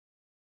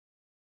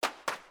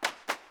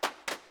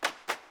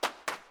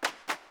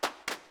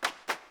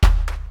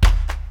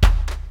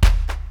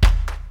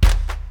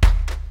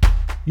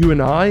You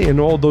and I and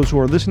all those who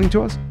are listening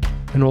to us,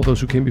 and all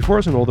those who came before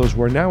us, and all those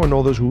who are now, and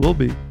all those who will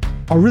be,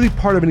 are really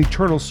part of an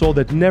eternal soul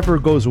that never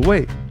goes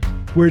away.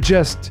 We're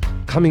just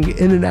coming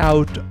in and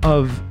out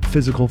of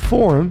physical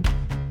form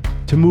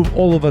to move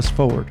all of us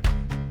forward.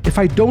 If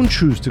I don't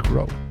choose to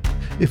grow,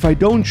 if I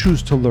don't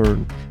choose to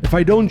learn, if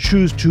I don't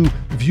choose to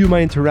view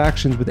my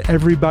interactions with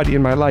everybody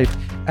in my life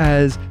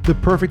as the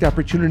perfect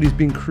opportunities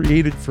being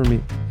created for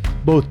me,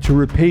 both to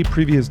repay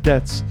previous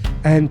debts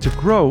and to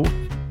grow,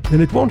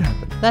 then it won't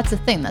happen. That's the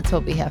thing. That's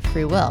what we have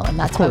free will. And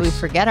that's why we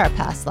forget our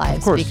past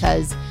lives,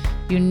 because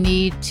you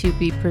need to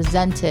be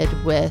presented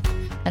with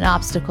an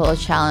obstacle, a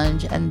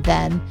challenge, and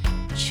then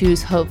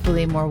choose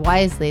hopefully more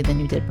wisely than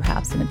you did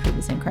perhaps in the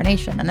previous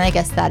incarnation. And I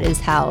guess that is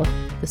how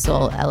the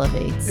soul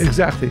elevates.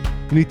 Exactly.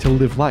 You need to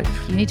live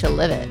life. You need to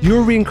live it.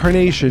 Your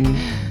reincarnation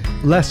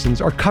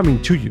lessons are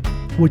coming to you.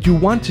 What you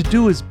want to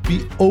do is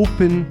be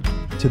open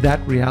to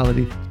that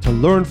reality, to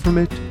learn from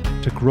it,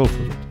 to grow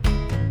from it.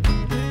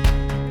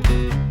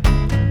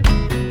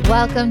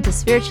 Welcome to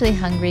Spiritually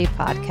Hungry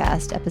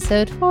Podcast,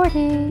 episode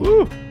 40.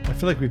 Woo! I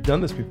feel like we've done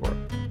this before.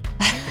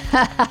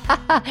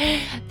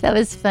 That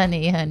was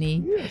funny,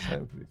 honey. Yes,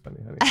 I'm pretty funny,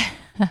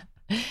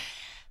 honey.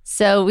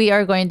 So we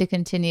are going to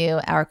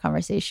continue our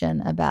conversation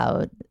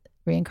about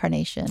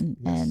reincarnation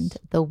and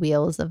the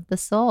wheels of the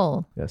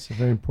soul. Yes, a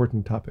very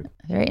important topic.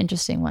 A very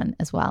interesting one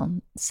as well.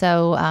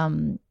 So I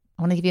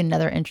want to give you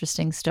another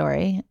interesting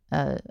story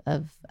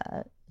of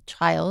a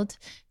child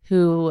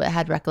who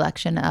had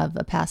recollection of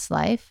a past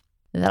life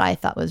that I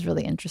thought was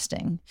really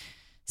interesting.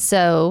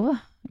 So,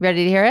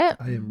 ready to hear it?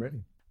 I am ready.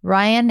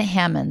 Ryan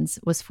Hammonds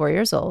was 4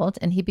 years old,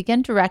 and he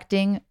began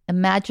directing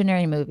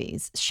imaginary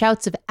movies.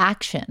 Shouts of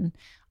action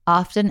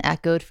often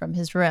echoed from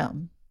his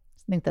room.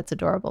 I think that's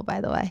adorable,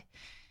 by the way.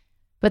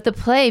 But the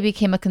play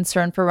became a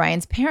concern for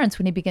Ryan's parents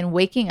when he began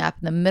waking up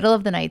in the middle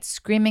of the night,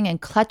 screaming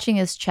and clutching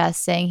his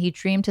chest, saying he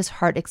dreamed his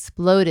heart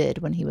exploded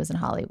when he was in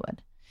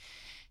Hollywood.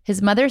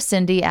 His mother,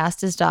 Cindy,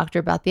 asked his doctor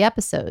about the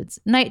episodes.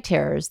 Night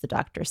terrors, the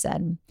doctor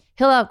said.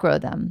 He'll outgrow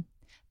them.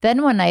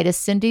 Then one night, as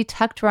Cindy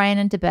tucked Ryan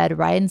into bed,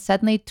 Ryan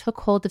suddenly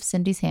took hold of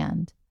Cindy's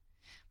hand.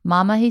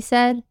 "Mama," he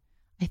said,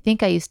 "I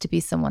think I used to be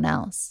someone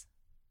else."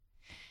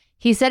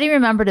 He said he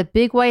remembered a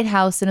big white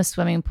house and a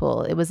swimming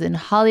pool. It was in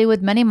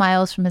Hollywood, many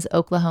miles from his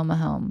Oklahoma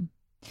home.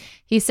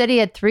 He said he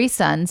had 3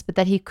 sons, but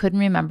that he couldn't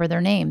remember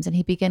their names, and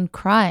he began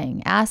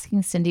crying,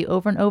 asking Cindy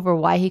over and over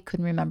why he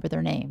couldn't remember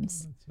their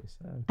names. Oh, that's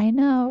so sad. I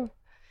know.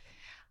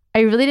 "I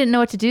really didn't know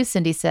what to do,"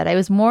 Cindy said. "I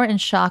was more in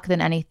shock than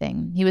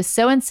anything. He was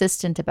so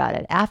insistent about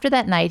it. After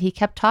that night, he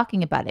kept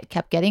talking about it,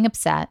 kept getting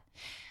upset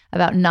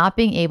about not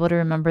being able to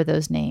remember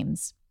those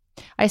names."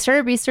 I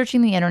started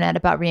researching the internet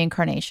about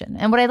reincarnation.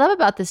 And what I love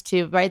about this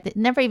too, right, that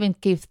never even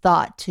gave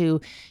thought to,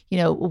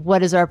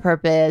 what is our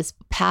purpose,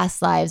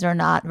 past lives or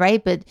not,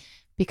 right? But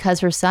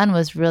because her son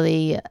was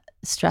really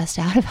stressed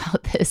out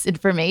about this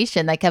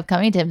information that kept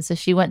coming to him, so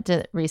she went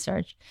to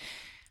research.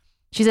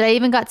 She said, "I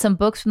even got some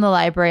books from the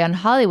library on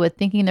Hollywood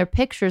thinking their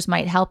pictures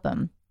might help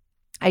him.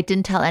 I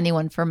didn't tell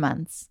anyone for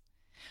months."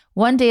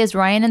 One day, as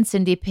Ryan and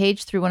Cindy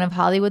paged through one of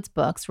Hollywood's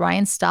books,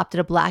 Ryan stopped at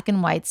a black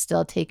and white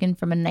still taken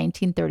from a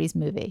 1930s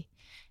movie,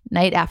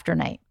 Night After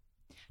Night.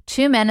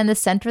 2 men in the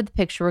center of the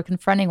picture were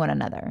confronting one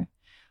another.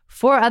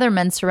 4 other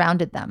men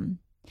surrounded them.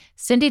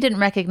 Cindy didn't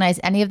recognize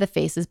any of the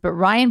faces, but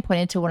Ryan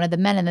pointed to one of the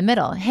men in the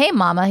middle. "Hey,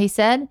 Mama," he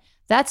said.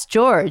 "That's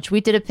George.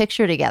 We did a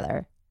picture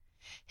together."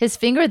 His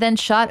finger then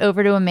shot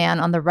over to a man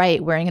on the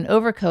right wearing an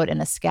overcoat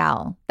and a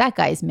scowl. "That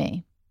guy's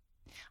me."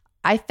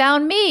 "I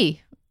found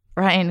me,"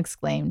 Ryan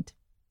exclaimed.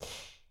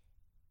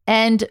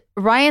 And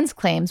Ryan's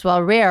claims,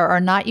 while rare, are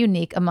not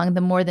unique among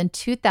the more than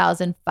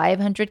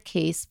 2,500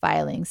 case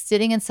filings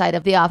sitting inside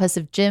of the office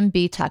of Jim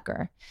B.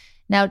 Tucker.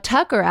 Now,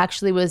 Tucker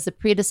actually was the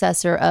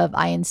predecessor of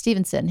Ian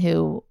Stevenson,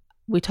 who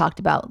we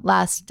talked about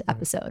last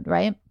episode,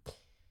 right?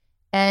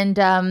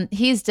 And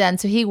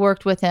he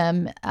worked with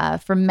him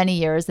for many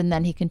years, and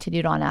then he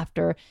continued on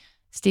after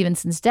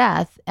Stevenson's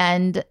death.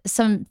 And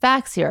some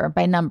facts here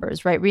by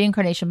numbers, right?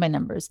 Reincarnation by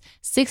numbers.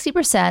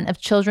 60% of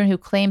children who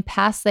claim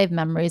past life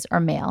memories are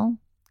male.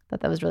 I thought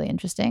that was really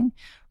interesting.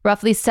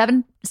 Roughly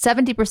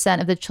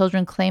 70% of the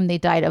children claim they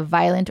died of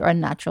violent or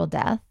unnatural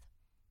death.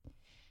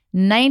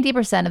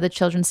 90% of the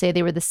children say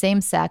they were the same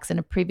sex in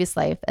a previous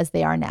life as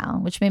they are now,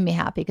 which made me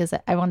happy because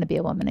I want to be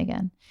a woman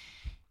again.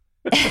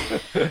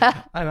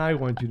 And I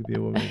want you to be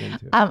a woman again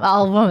too. I'm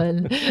all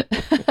woman.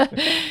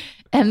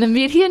 And the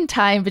median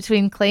time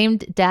between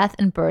claimed death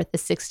and birth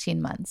is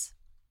 16 months.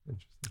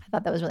 I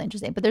thought that was really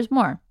interesting, but there's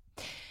more.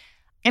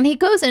 And he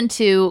goes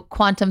into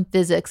quantum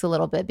physics a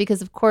little bit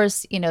because, of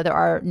course, there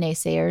are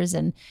naysayers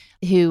and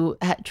who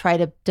try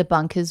to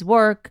debunk his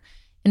work.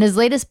 In his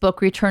latest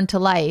book, Return to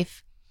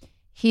Life,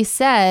 he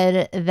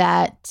said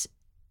that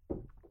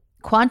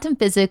quantum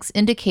physics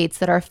indicates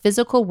that our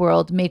physical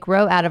world may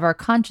grow out of our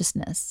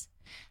consciousness.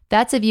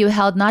 That's a view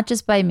held not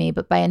just by me,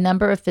 but by a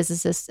number of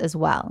physicists as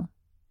well.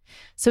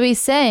 So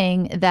he's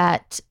saying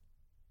that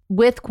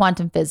with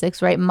quantum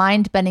physics, right,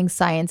 mind-bending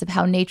science of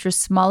how nature's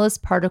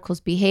smallest particles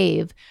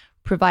behave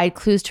provide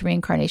clues to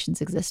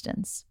reincarnation's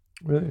existence.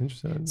 Really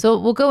interesting. So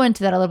we'll go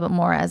into that a little bit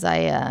more as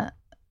I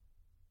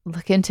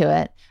look into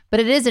it. But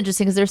it is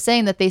interesting because they're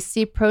saying that they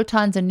see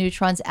protons and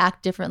neutrons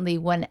act differently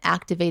when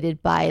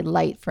activated by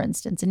light, for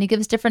instance. And he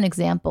gives different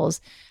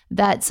examples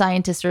that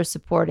scientists are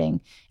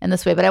supporting in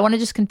this way. But I want to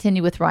just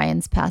continue with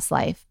Ryan's past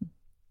life.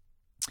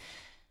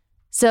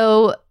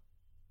 So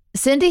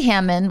Cindy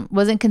Hammond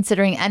wasn't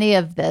considering any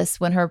of this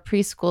when her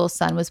preschool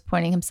son was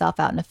pointing himself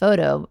out in a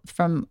photo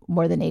from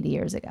more than 80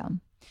 years ago.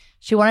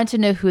 She wanted to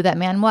know who that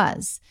man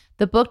was.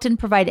 The book didn't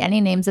provide any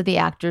names of the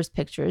actors'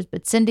 pictures,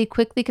 but Cindy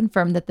quickly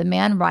confirmed that the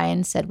man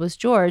Ryan said was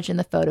George in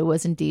the photo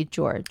was indeed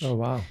George. Oh,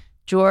 wow.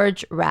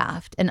 George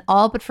Raft, an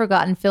all but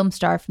forgotten film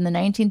star from the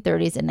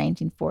 1930s and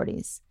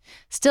 1940s.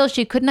 Still,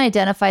 she couldn't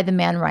identify the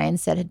man Ryan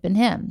said had been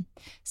him.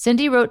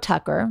 Cindy wrote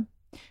Tucker,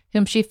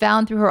 whom she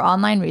found through her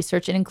online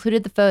research, and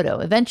included the photo.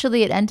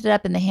 Eventually, it ended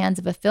up in the hands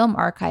of a film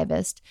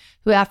archivist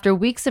who, after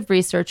weeks of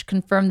research,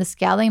 confirmed the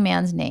scowling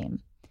man's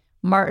name,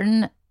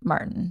 Martin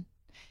Martin,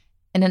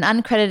 in an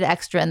uncredited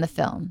extra in the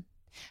film.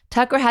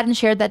 Tucker hadn't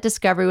shared that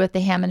discovery with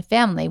the Hammond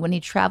family when he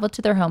traveled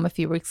to their home a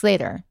few weeks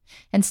later.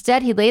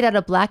 Instead, he laid out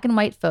a black and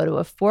white photo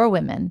of 4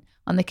 women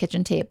on the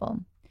kitchen table.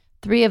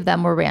 3 of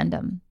them were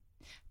random.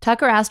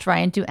 Tucker asked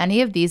Ryan, do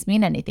any of these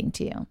mean anything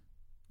to you?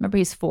 Remember,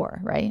 he's 4,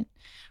 right?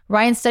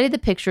 Ryan studied the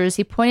pictures.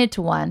 He pointed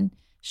to one.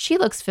 She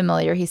looks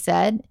familiar, he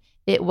said.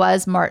 It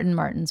was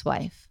Martin's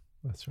wife.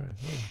 That's right.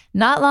 Yeah.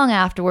 Not long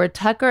afterward,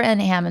 Tucker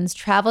and Hammonds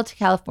traveled to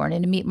California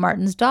to meet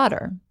Martin's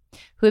daughter,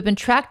 who had been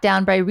tracked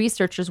down by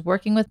researchers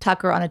working with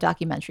Tucker on a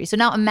documentary. So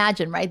now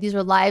imagine, right? These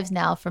are lives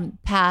now from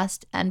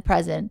past and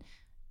present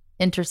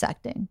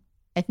intersecting.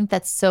 I think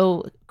that's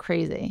so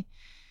crazy.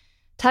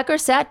 Tucker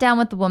sat down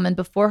with the woman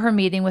before her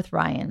meeting with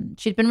Ryan.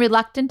 She'd been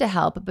reluctant to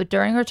help, but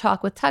during her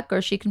talk with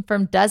Tucker, she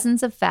confirmed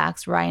dozens of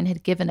facts Ryan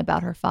had given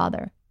about her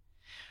father.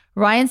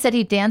 Ryan said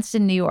he danced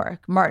in New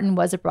York. Martin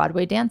was a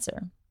Broadway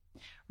dancer.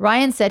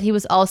 Ryan said he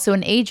was also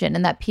an agent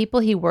and that people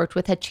he worked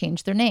with had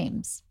changed their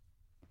names.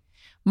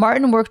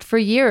 Martin worked for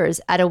years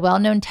at a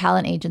well-known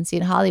talent agency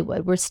in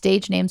Hollywood, where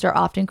stage names are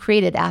often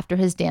created after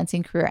his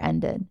dancing career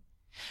ended.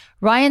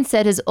 Ryan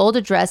said his old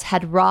address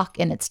had Rock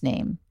in its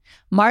name.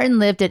 Martin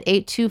lived at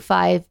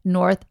 825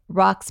 North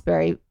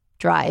Roxbury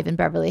Drive in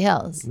Beverly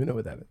Hills. We know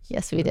what that is.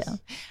 Yes, we do.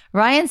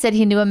 Ryan said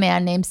he knew a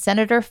man named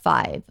Senator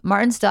Five.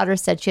 Martin's daughter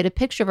said she had a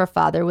picture of her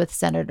father with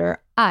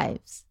Senator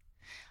Ives,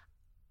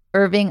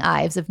 Irving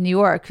Ives of New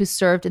York, who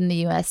served in the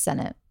U.S.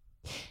 Senate.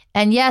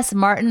 And yes,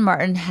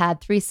 Martin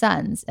had 3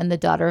 sons, and the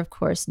daughter, of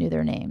course, knew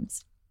their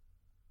names.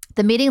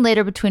 The meeting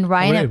later between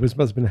Ryan and... must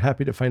have been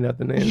happy to find out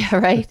the name. Yeah,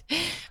 right.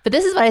 But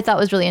this is what I thought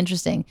was really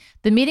interesting.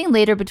 The meeting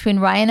later between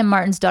Ryan and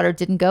Martin's daughter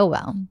didn't go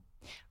well.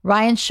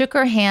 Ryan shook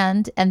her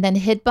hand and then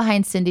hid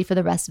behind Cindy for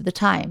the rest of the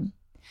time.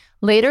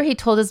 Later, he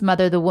told his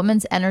mother the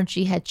woman's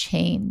energy had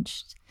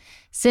changed.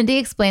 Cindy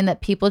explained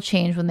that people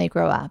change when they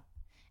grow up.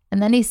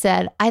 And then he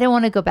said, I don't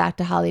want to go back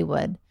to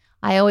Hollywood.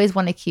 I always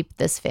want to keep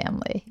this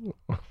family.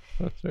 Right.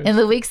 In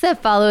the weeks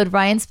that followed,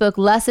 Ryan spoke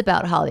less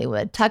about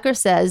Hollywood. Tucker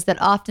says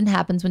that often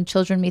happens when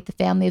children meet the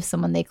family of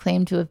someone they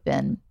claim to have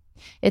been.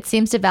 It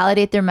seems to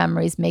validate their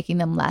memories, making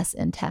them less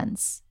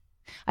intense.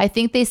 I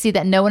think they see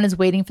that no one is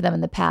waiting for them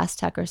in the past,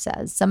 Tucker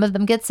says. Some of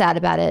them get sad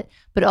about it,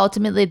 but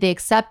ultimately they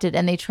accept it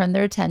and they turn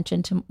their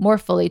attention to more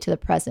fully to the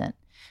present.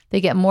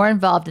 They get more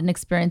involved in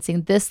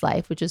experiencing this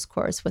life, which is, of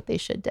course, what they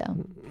should do.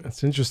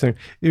 That's interesting.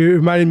 It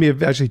reminded me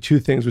of actually 2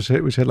 things, which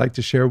I'd like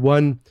to share.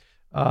 One,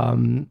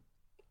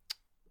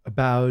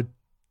 about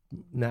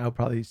now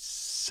probably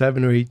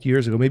 7 or 8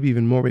 years ago, maybe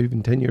even more, maybe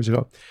even 10 years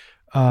ago.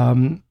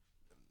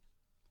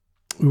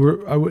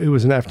 It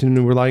was an afternoon,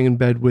 and we're lying in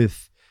bed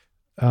with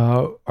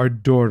our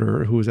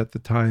daughter, who was at the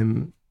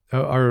time,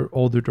 our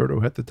older daughter,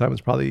 who at the time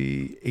was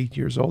probably 8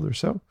 years old or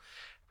so.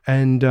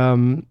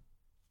 And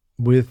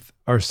with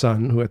our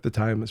son, who at the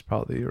time was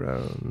probably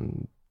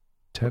around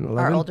 10, 11.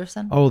 Our older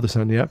son? Older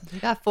son, yeah. We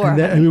got 4.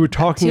 And we were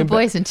talking 2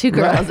 boys and 2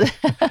 girls.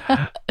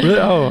 Right. Really?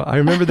 Oh, I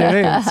remember their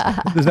names.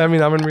 Does that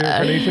mean I'm in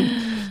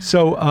reincarnation?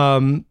 So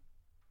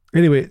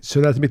anyway, so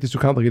not to make this too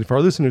complicated for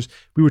our listeners,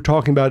 we were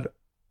talking about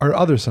our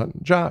other son,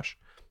 Josh.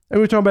 And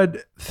we were talking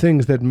about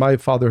things that my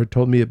father had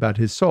told me about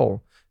his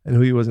soul and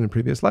who he was in a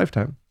previous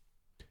lifetime.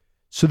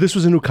 So this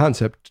was a new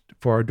concept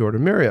for our daughter,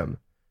 Miriam.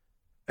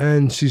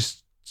 And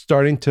she's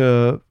starting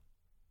to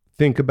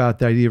think about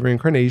the idea of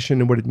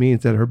reincarnation and what it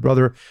means that her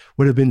brother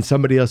would have been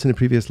somebody else in a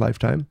previous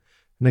lifetime.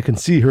 And I can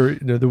see her,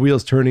 the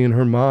wheels turning in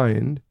her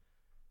mind.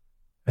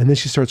 And then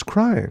she starts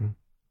crying.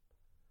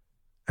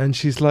 And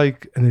she's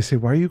like, and they say,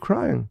 why are you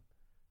crying?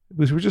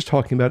 Because we're just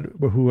talking about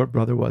who our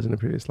brother was in a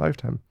previous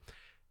lifetime.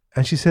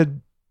 And she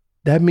said,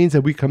 that means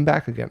that we come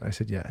back again. I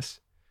said, yes,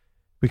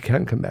 we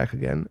can come back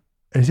again.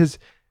 And he says,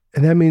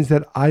 and that means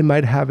that I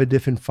might have a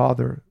different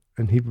father.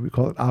 In Hebrew, we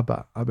call it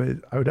Abba.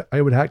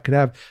 Could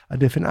have a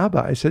different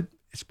Abba. I said,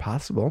 it's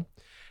possible.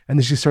 And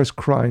then she starts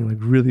crying like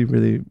really,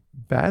 really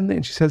badly.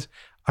 And she says,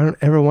 I don't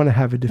ever want to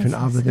have a different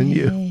Abba than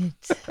you.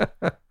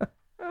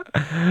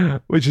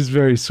 Which is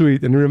very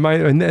sweet.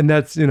 And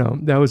that's,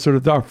 that was sort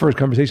of our first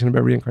conversation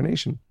about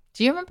reincarnation.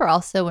 Do you remember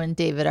also when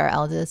David, our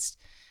eldest,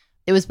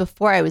 It was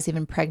before I was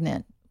even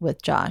pregnant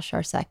with Josh,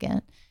 our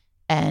second.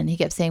 And he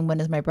kept saying, when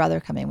is my brother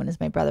coming? When is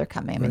my brother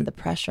coming? I mean, the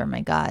pressure, my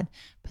God.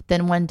 But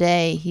then one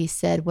day he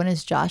said, when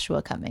is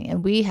Joshua coming?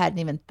 And we hadn't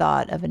even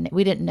thought of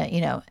we didn't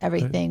know,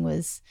 everything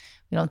was,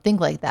 we don't think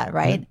like that,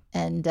 right?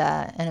 And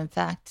in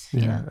fact,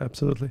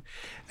 absolutely.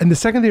 And the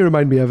second thing you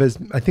remind me of is,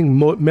 I think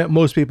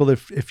most people,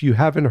 if you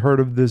haven't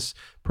heard of this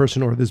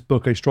person or this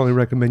book, I strongly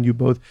recommend you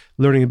both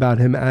learning about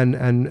him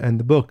and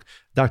the book,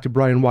 Dr.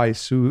 Brian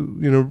Weiss, who,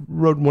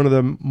 wrote one of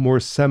the more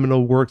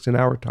seminal works in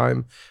our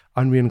time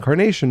on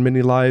reincarnation,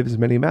 Many Lives,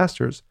 Many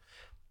Masters.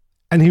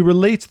 And he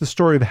relates the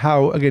story of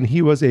how, again,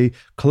 he was a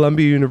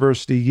Columbia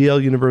University,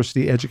 Yale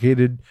University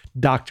educated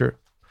doctor,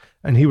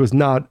 and he was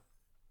not,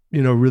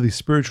 really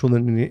spiritual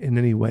in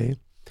any way.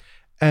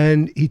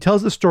 And he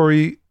tells the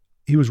story,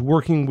 he was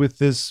working with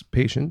this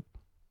patient.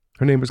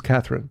 Her name was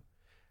Catherine.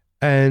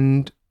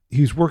 And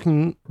he was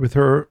working with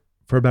her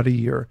for about a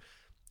year.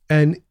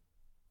 And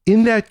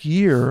in that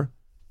year,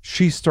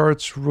 she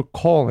starts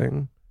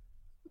recalling,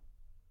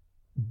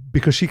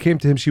 because she came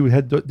to him, she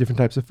had different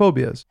types of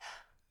phobias.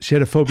 She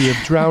had a phobia of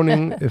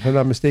drowning, if I'm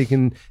not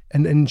mistaken,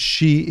 and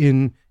she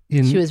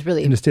she was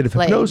really in a state of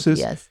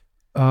hypnosis,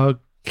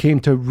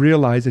 came to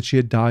realize that she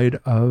had died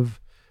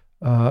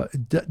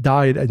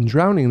and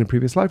drowning in a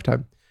previous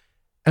lifetime.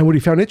 And what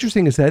he found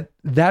interesting is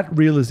that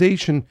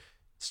realization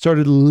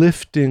started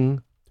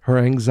lifting her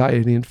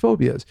anxiety and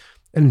phobias.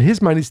 And in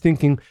his mind, he's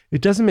thinking,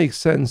 it doesn't make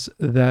sense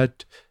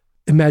that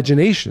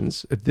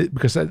imaginations,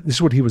 because this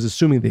is what he was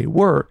assuming they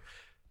were,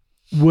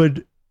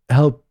 would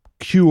help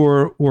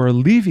cure or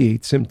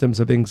alleviate symptoms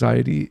of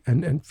anxiety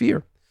and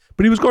fear.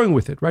 But he was going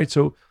with it, right?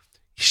 So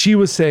she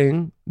was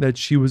saying that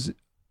she was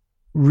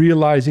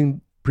realizing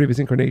previous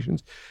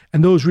incarnations,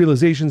 and those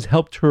realizations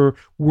helped her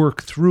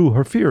work through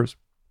her fears.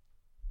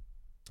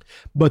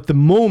 But the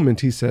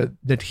moment, he said,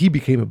 that he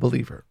became a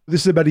believer,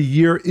 this is about a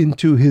year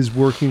into his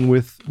working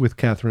with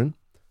Catherine,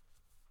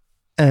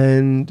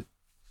 and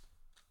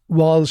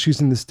while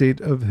she's in the state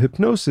of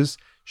hypnosis,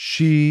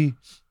 she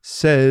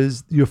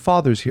says, your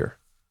father's here,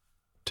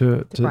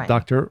 to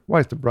Dr.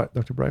 Weiss,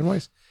 Dr. Brian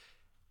Weiss.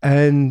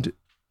 And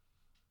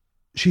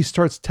she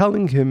starts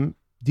telling him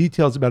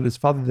details about his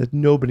father that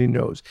nobody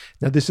knows.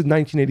 Now, this is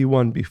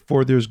 1981,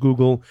 before there's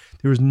Google.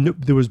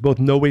 There was both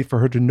no way for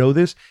her to know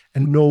this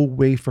and no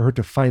way for her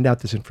to find out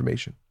this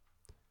information.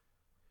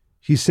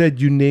 He said,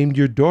 you named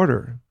your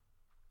daughter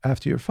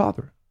after your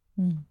father.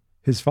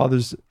 His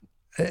father's,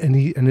 and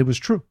it was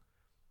true.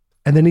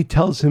 And then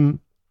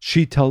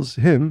she tells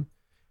him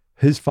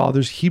his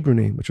father's Hebrew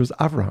name, which was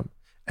Avraham.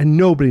 And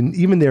nobody,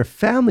 even their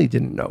family,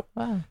 didn't know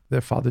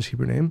their father's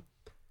Hebrew name.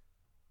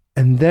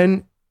 And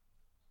then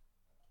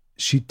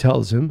she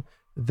tells him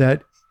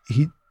that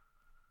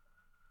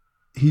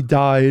he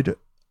died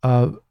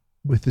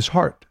with his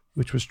heart,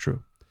 which was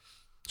true.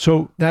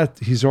 So that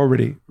he's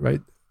already,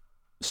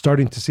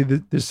 starting to see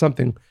that there's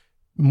something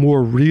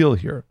more real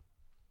here.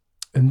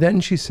 And then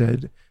she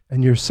said,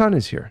 and your son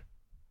is here.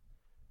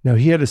 Now,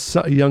 he had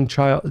a young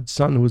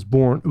son who was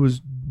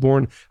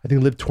born, I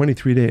think lived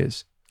 23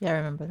 days. Yeah, I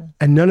remember that.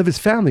 And none of his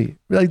family,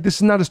 this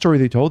is not a story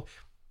they told.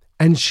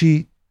 And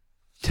she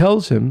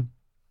tells him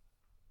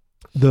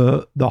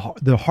the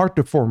heart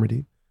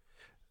deformity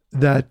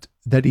that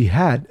he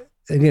had.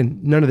 Again,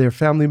 none of their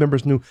family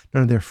members knew,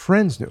 none of their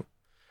friends knew.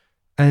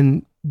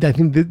 And I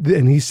think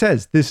and he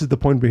says, this is the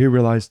point where he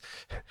realized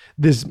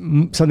there's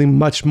something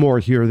much more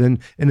here than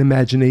an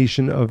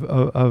imagination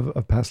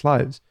of past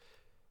lives.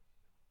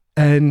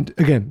 And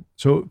again,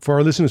 so for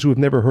our listeners who have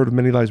never heard of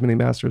Many Lives, Many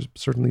Masters,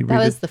 certainly read it.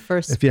 That was the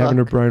first if you haven't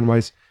heard Brian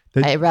Weiss.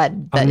 I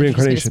read that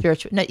introduced me to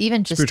spiritual, no,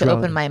 even just to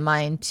open my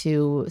mind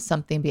to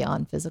something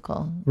beyond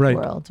physical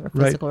world or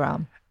physical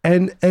realm.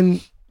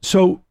 And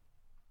so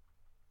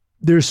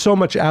there's so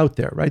much out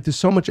there, right? There's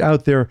so much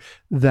out there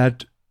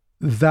that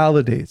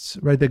validates,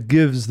 right? That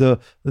gives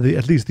the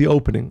at least the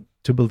opening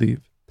to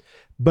believe.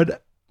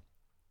 But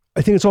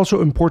I think it's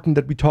also important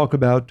that we talk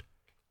about,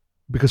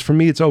 because for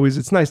me,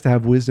 it's nice to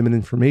have wisdom and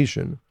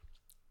information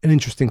and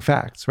interesting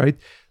facts, right?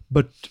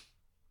 But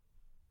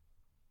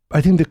I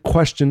think the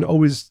question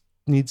always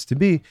needs to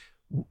be,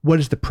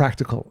 what is the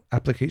practical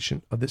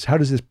application of this? How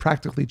does this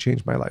practically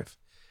change my life?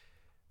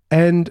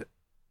 And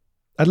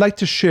I'd like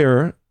to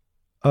share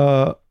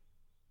a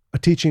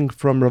teaching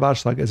from Rav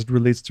Ashlag as it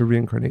relates to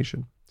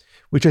reincarnation,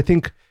 which I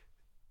think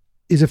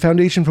is a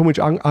foundation from which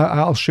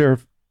I'll share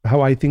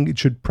how I think it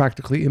should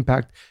practically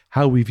impact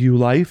how we view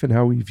life and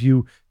how we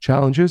view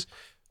challenges.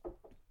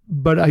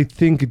 But I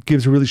think it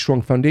gives a really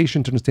strong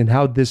foundation to understand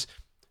how this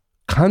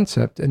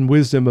concept and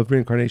wisdom of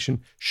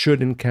reincarnation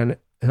should and can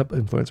help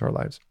influence our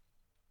lives.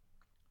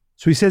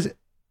 So he says,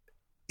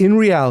 in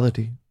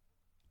reality,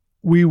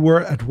 we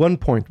were at one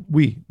point,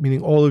 we,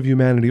 meaning all of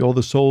humanity, all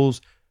the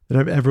souls that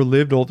have ever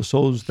lived, all the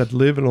souls that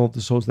live, and all the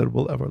souls that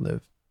will ever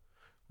live.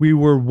 We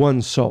were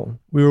one soul.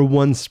 We were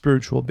one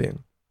spiritual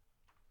being.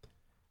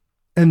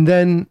 And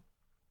then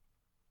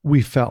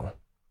we fell.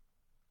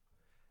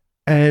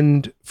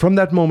 And from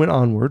that moment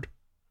onward,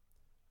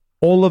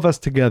 all of us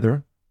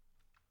together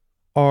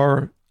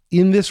are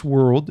in this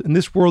world, and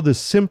this world is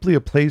simply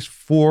a place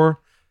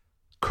for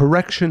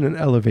correction and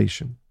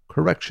elevation.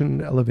 Correction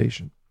and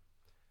elevation.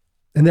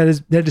 And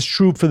that is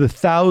true for the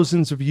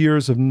thousands of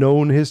years of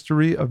known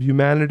history of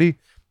humanity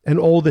and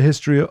all the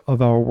history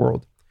of our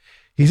world.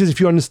 He says, if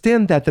you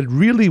understand that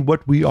really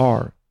what we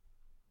are,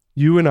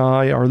 you and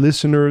I, our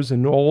listeners,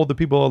 and all the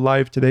people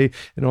alive today,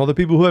 and all the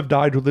people who have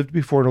died, who lived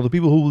before, and all the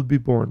people who will be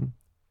born,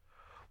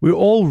 we're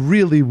all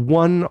really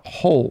one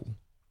whole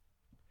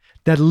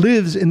that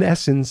lives in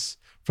essence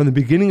from the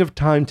beginning of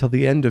time till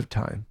the end of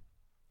time.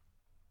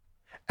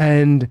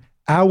 And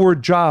our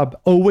job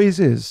always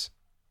is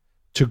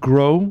to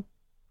grow,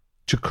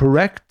 to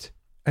correct,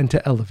 and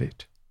to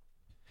elevate.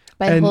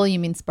 By whole, you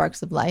mean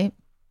sparks of light?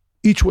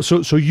 Each one.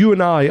 So you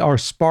and I are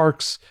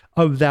sparks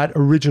of that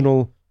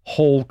original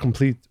whole,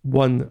 complete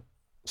one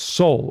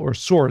soul or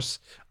source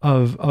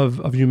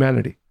of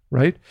humanity,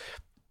 right?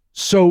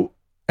 So,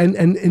 and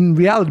in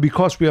reality,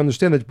 because we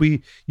understand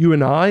that you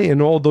and I,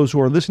 and all those who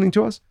are listening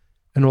to us,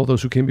 and all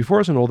those who came before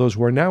us, and all those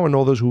who are now, and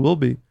all those who will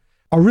be,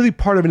 are really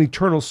part of an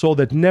eternal soul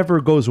that never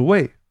goes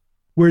away.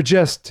 We're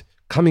just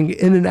coming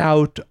in and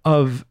out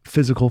of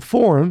physical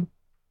form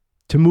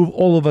to move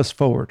all of us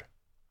forward.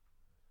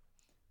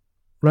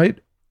 Right?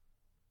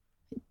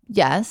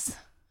 Yes.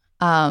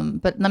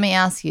 But let me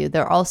ask you,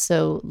 there are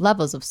also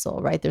levels of soul,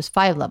 right? There's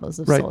 5 levels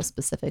of soul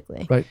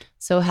specifically. Right.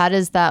 So how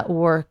does that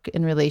work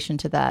in relation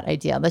to that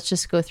idea? Let's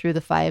just go through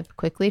the 5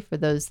 quickly for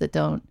those that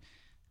don't.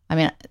 I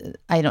mean,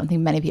 I don't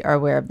think many people are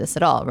aware of this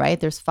at all, right?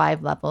 There's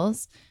 5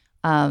 levels.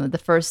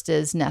 The first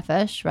is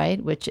nefesh,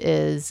 right? Which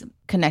is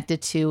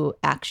connected to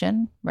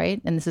action,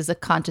 right? And this is a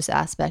conscious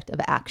aspect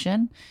of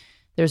action.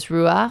 There's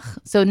ruach.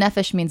 So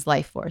nefesh means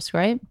life force,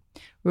 right?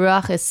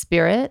 Ruach is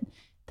spirit.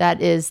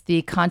 That is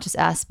the conscious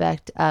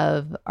aspect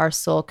of our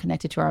soul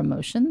connected to our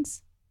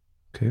emotions.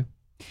 Okay.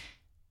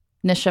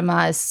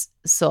 Neshama is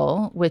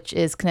soul, which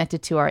is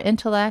connected to our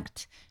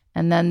intellect.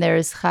 And then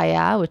there's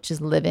chaya, which is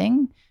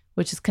living,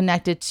 which is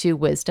connected to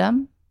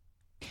wisdom.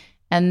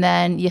 And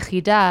then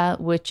Yechidah,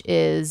 which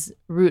is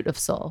root of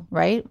soul,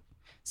 right?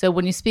 So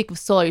when you speak of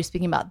soul, are you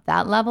speaking about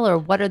that level, or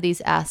what are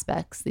these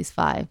aspects, these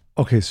 5?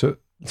 Okay, so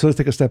let's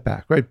take a step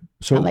back, right?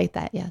 So I like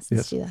that, yes.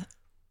 Let's do that.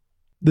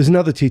 There's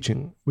another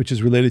teaching which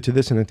is related to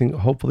this, and I think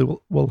hopefully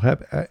we'll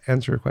have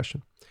answer your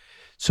question.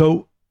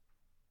 So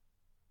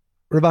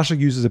Rav Ashlag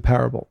uses a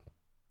parable.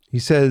 He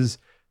says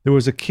there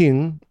was a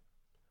king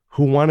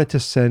who wanted to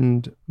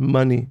send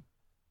money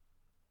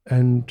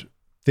and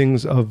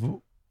things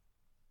of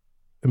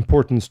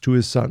importance to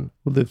his son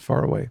who lived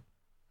far away.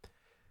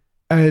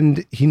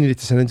 And he needed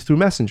to send it through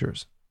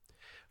messengers.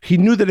 He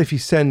knew that if he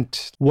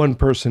sent one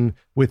person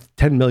with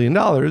 $10 million,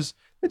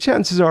 the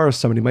chances are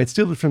somebody might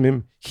steal it from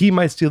him. He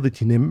might steal it.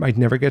 He might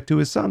never get to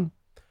his son.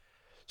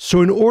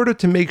 So in order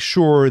to make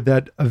sure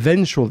that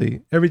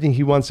eventually everything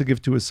he wants to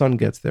give to his son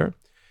gets there,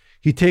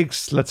 he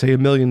takes, let's say, $1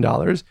 million,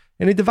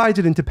 and he divides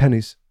it into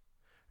pennies.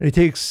 And he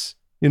takes,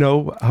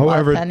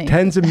 however,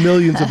 tens of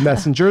millions of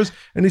messengers,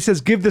 and he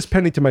says, give this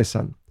penny to my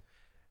son.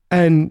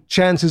 And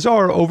chances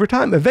are, over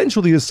time,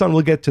 eventually his son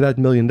will get to that $1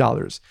 million.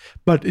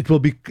 But it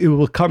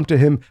will come to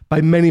him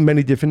by many,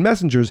 many different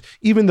messengers,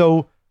 even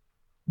though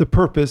the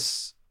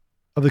purpose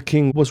of the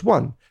king was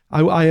one.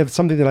 I have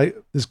something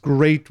this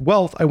great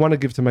wealth I want to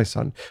give to my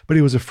son. But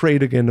he was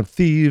afraid again of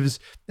thieves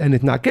and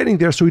it not getting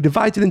there. So he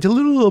divides it into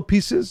little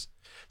pieces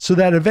so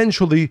that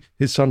eventually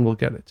his son will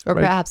get it. Or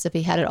perhaps if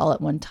he had it all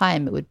at one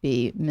time, it would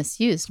be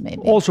misused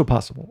maybe. Also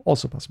possible.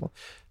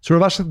 So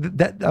Rav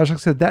Ashlag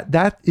said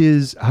that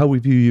is how we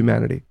view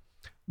humanity.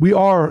 We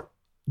are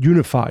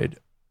unified,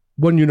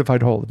 one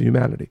unified whole of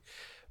humanity.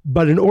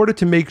 But in order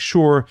to make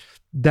sure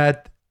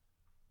that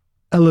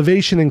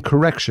elevation and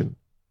correction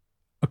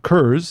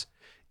occurs,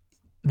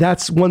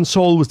 that's one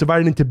soul was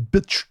divided into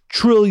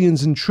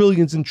trillions and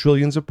trillions and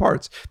trillions of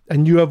parts.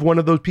 And you have one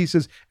of those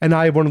pieces, and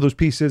I have one of those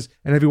pieces,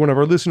 and every one of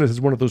our listeners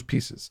has one of those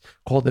pieces.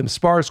 Call them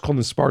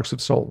sparks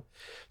of soul.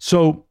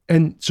 So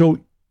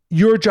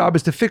your job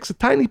is to fix a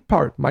tiny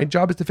part. My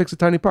job is to fix a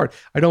tiny part.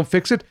 I don't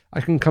fix it, I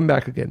can come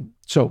back again.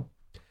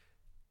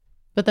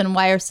 But then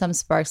why are some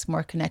sparks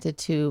more connected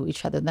to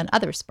each other than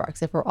other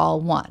sparks if we're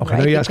all one? Okay, right?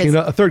 now you're asking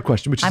a third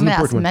question, which is an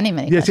important one. Many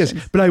questions.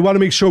 Yes. But I want to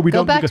make sure we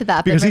don't go back to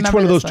that. Because each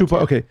one of those 2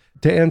 parts. Okay,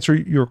 to answer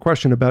your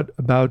question about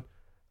the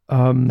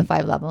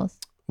 5 levels.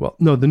 Well,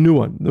 no, the new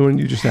one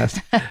you just asked.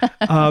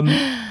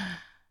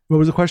 What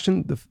was the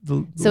question?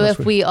 So if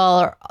we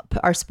all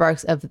are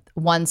sparks of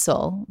one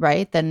soul,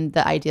 right, then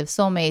the idea of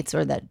soulmates,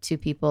 or that 2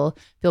 people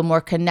feel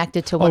more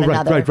connected to one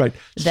another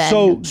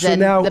than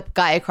now, the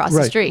guy across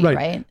the street,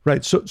 right?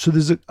 Right. So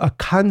there's a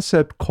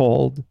concept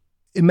called,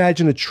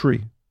 imagine a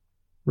tree,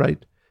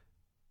 right?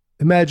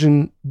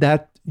 Imagine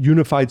that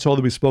unified soul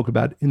that we spoke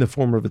about in the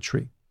form of a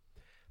tree.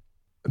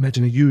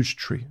 Imagine a huge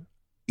tree.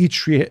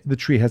 The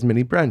tree has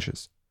many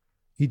branches.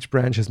 Each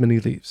branch has many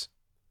leaves.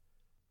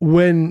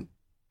 When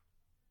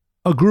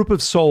a group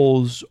of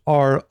souls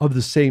are of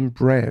the same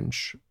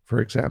branch,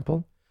 for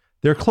example,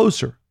 they're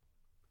closer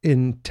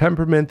in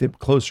temperament, they're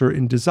closer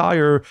in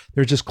desire,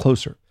 they're just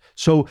closer.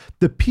 So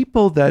the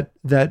people that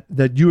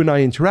you and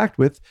I interact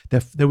with,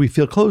 that we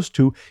feel close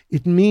to,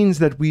 it means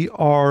that we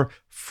are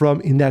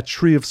from, in that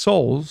tree of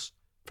souls,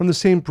 from the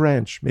same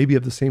branch, maybe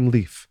of the same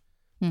leaf,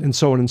 and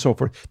so on and so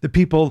forth. The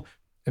people,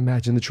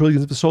 imagine the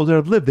trillions of souls that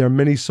have lived. There are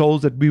many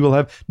souls that we will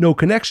have no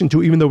connection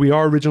to, even though we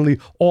are originally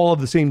all of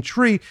the same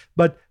tree,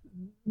 but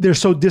they're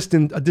so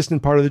distant, a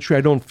distant part of the tree,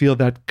 I don't feel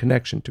that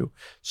connection to.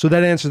 So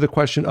that answers the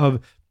question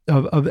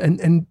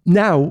and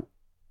now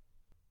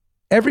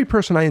every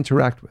person I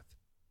interact with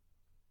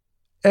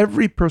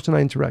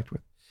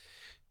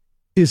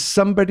is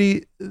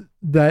somebody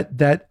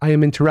that I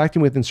am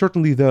interacting with, and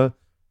certainly the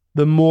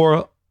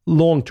more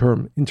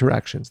long-term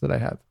interactions that I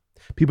have.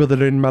 People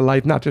that are in my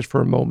life, not just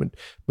for a moment,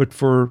 but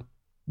for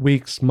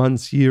weeks,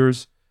 months,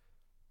 years.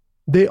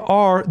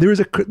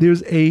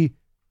 There's a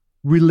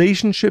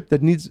relationship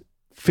that needs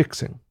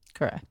fixing.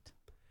 Correct.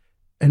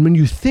 And when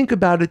you think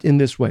about it in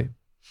this way,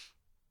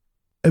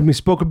 and we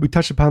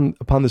touched upon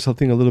this whole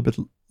thing a little bit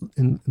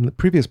in the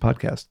previous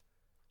podcast,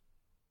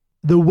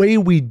 the way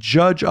we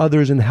judge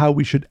others and how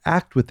we should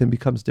act with them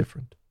becomes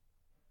different.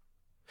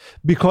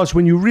 Because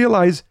when you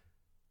realize,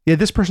 yeah,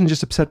 this person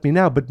just upset me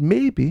now, but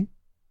maybe in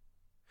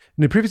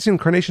the previous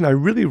incarnation, I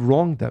really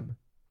wronged them.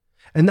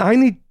 And I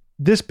need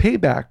this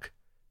payback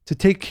to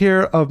take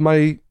care of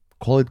my,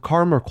 call it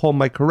karma or call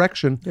my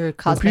correction. Your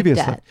cosmic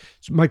debt.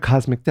 Life. My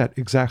cosmic debt,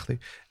 exactly.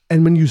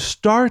 And when you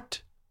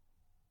start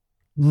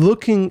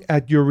looking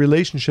at your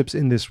relationships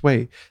in this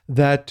way,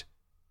 that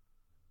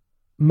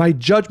my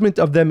judgment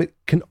of them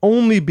can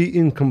only be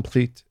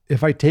incomplete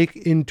if I take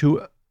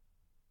into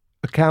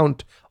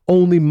account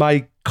only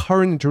my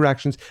current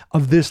interactions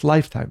of this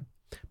lifetime.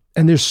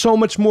 And there's so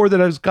much more that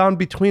has gone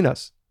between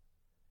us.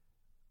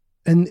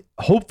 And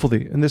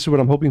hopefully, and this is what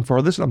I'm hoping for,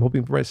 I'm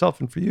hoping for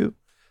myself and for you,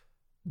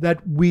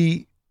 that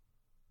we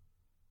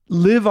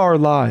live our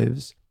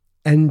lives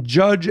and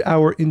judge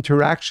our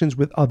interactions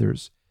with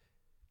others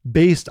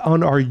based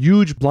on our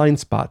huge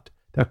blind spot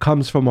that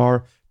comes from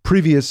our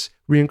previous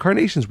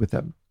reincarnations with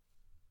them.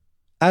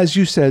 As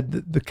you said,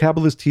 the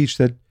Kabbalists teach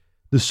that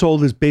the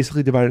soul is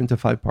basically divided into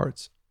 5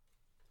 parts.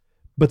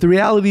 But the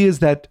reality is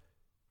that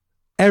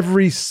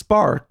every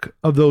spark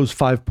of those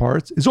 5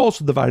 parts is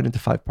also divided into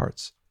 5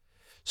 parts.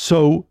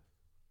 So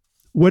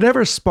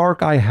whatever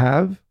spark I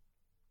have,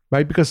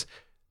 right? Because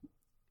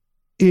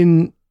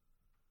in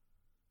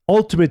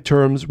ultimate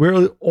terms,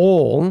 we're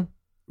all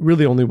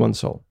really only one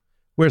soul.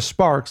 We're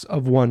sparks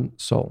of one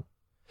soul.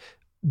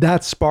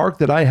 That spark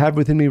that I have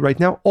within me right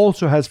now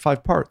also has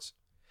 5 parts.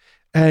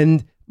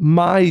 And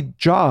my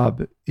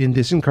job in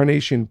this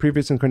incarnation,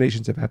 previous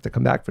incarnations, if I have to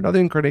come back for another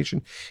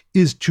incarnation,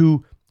 is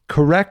to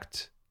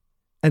correct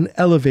and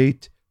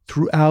elevate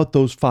throughout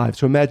those 5.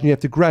 So imagine you have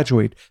to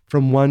graduate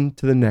from one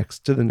to the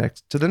next, to the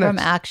next, to the next. From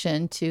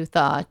action to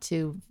thought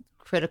to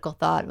critical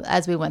thought,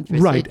 as we went through.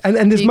 Right.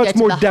 And there's much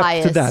more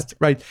depth to that.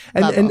 Right.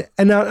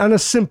 And on a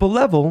simple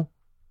level,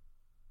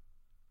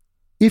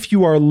 if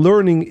you are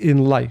learning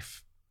in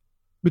life,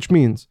 which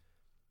means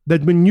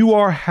that when you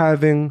are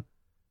having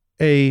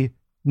a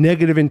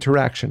negative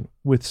interaction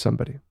with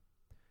somebody,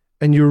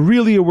 and you're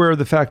really aware of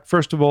the fact,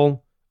 first of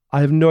all, I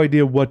have no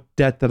idea what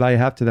debt that I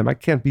have to them. I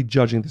can't be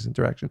judging this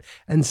interaction.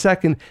 And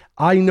second,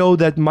 I know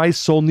that my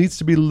soul needs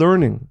to be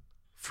learning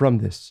from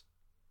this.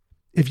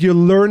 If you're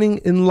learning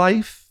in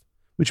life,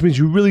 which means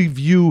you really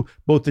view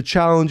both the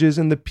challenges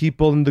and the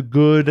people and the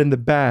good and the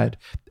bad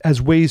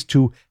as ways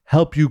to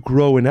help you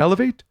grow and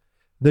elevate,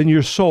 then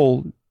your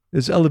soul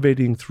is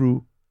elevating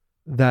through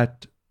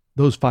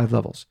those 5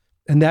 levels.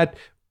 And that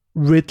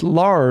writ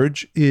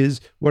large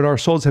is what our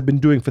souls have been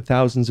doing for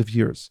thousands of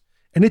years.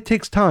 And it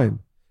takes time.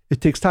 It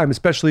takes time,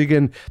 especially,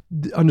 again,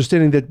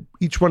 understanding that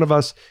each one of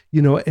us,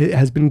 it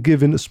has been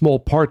given a small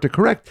part to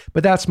correct,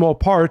 but that small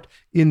part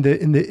in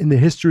the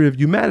history of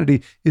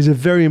humanity is a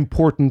very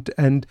important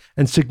and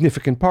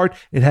significant part.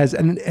 It has,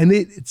 and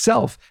it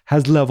itself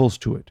has levels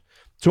to it.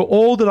 So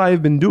all that I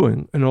have been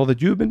doing, and all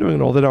that you've been doing,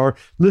 and all that our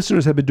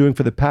listeners have been doing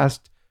for the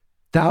past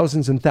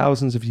thousands and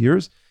thousands of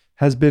years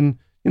has been,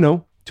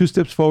 2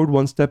 steps forward,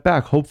 1 step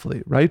back,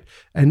 hopefully, right?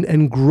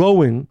 And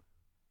growing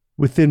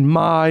within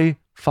my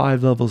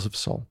 5 levels of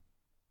soul.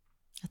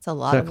 That's a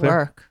lot of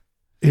work.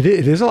 It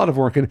is a lot of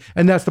work, and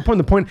that's the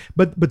point.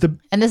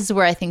 And this is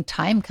where I think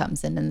time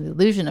comes in, and the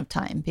illusion of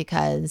time,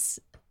 because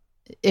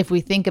if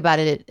we think about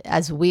it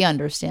as we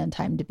understand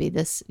time to be,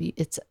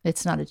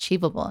 it's not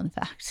achievable. In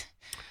fact,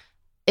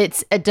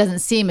 it doesn't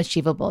seem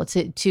achievable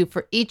to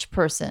for each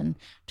person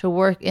to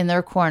work in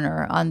their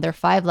corner on their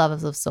 5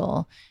 levels of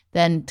soul,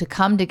 then to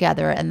come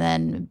together and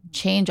then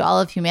change all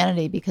of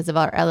humanity because of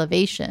our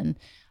elevation.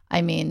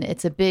 I mean,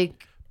 it's a big.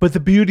 But the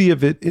beauty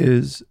of it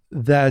is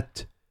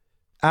that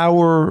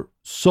our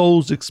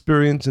soul's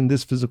experience in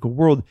this physical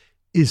world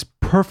is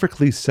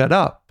perfectly set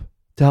up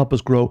to help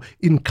us grow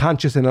in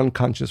conscious and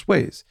unconscious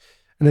ways.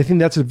 And I think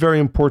that's a very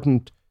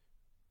important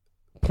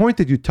point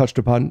that you touched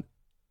upon,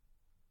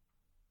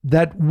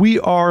 that we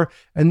are,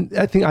 and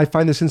I think I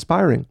find this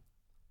inspiring,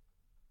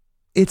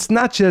 it's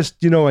not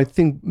just, I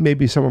think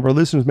maybe some of our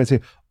listeners might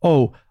say,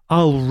 oh,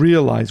 I'll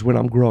realize when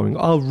I'm growing.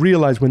 I'll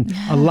realize when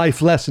a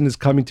life lesson is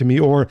coming to me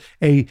or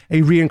a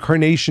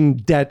reincarnation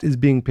debt is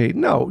being paid.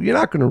 No, you're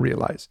not going to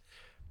realize.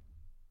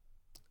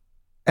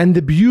 And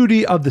the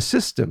beauty of the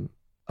system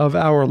of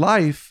our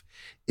life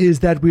is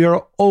that we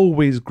are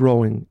always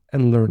growing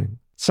and learning.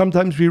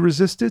 Sometimes we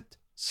resist it.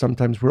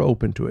 Sometimes we're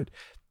open to it.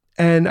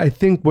 And I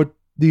think what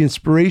the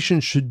inspiration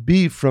should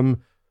be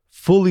from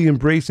fully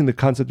embracing the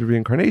concept of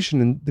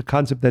reincarnation and the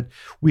concept that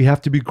we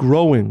have to be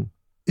growing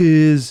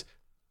is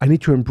I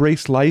need to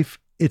embrace life,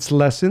 its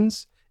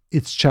lessons,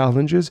 its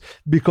challenges,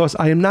 because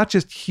I am not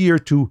just here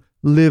to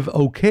live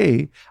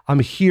okay. I'm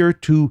here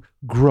to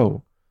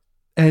grow.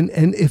 And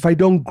if I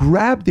don't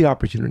grab the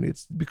opportunity,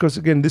 it's because,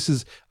 again, this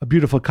is a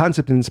beautiful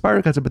concept, an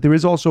inspiring concept, but there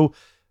is also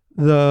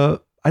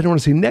I don't want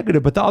to say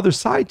negative, but the other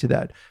side to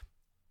that.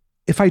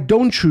 If I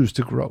don't choose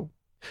to grow,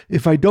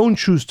 if I don't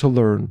choose to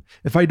learn,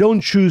 if I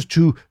don't choose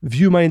to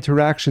view my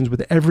interactions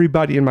with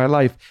everybody in my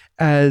life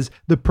as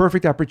the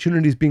perfect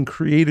opportunities being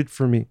created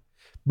for me,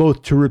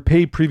 both to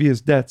repay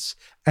previous debts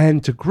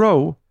and to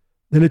grow,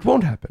 then it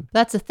won't happen.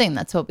 That's the thing.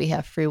 That's what we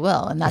have free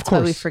will. And that's why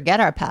we forget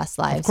our past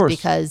lives,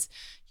 because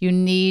you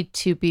need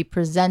to be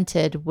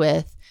presented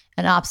with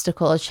an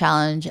obstacle, a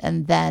challenge,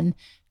 and then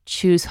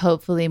choose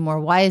hopefully more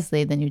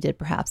wisely than you did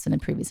perhaps in a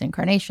previous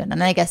incarnation.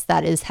 And I guess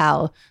that is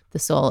how the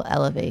soul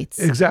elevates.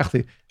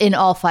 Exactly. In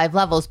all 5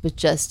 levels, but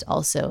just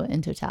also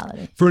in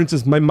totality. For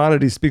instance,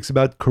 Maimonides speaks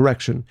about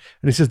correction.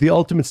 And he says the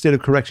ultimate state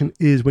of correction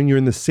is when you're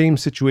in the same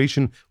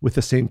situation with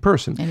the same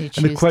person. And you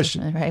choose the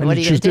question, different, right? And what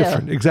you are you choose going to do?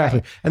 different. Exactly.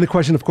 Right. And the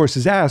question, of course,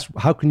 is asked,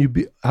 how can you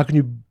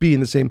be in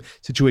the same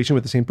situation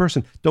with the same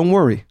person? Don't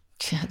worry.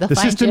 The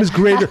system is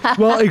greater.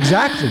 Well,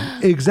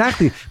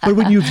 exactly. But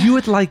when you view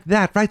it like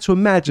that, right? So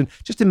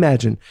just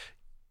imagine,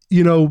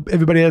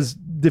 everybody has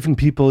different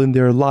people in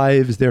their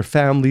lives, their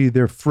family,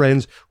 their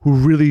friends who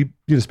really,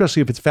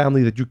 especially if it's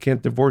family that you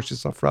can't divorce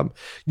yourself from,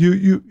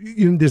 you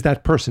there's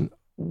that person.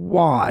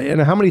 Why?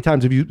 And how many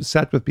times have you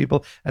sat with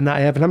people, and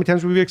I have, and how many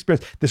times have we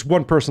experienced this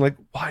one person, like,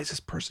 why is this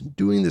person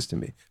doing this to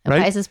me?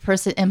 Right? Why is this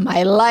person in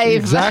my life?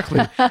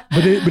 Exactly. But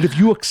if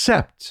you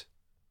accept,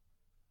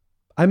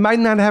 I might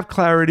not have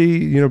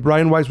clarity.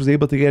 Brian Weiss was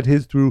able to get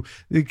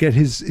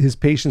his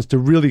patients to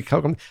really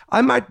come.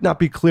 I might not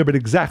be clear, but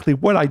exactly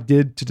what I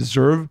did to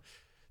deserve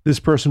this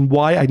person,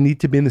 why I need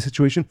to be in the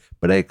situation,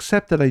 but I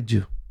accept that I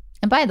do.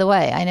 And by the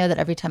way, I know that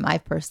every time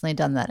I've personally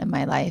done that in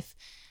my life,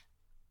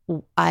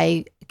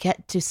 I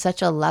get to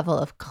such a level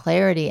of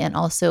clarity and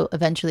also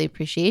eventually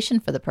appreciation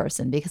for the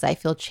person because I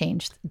feel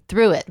changed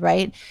through it,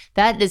 right?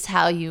 That is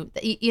how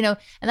and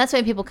that's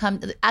why people come.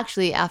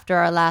 Actually, after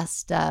our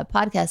last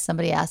podcast,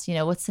 somebody asked,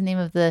 what's the name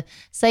of the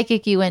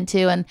psychic you went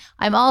to? And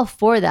I'm all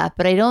for that,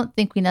 but I don't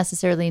think we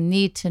necessarily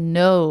need to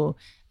know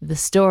the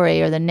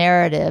story or the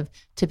narrative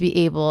to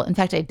be able, in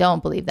fact, I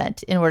don't believe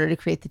that in order to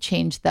create the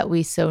change that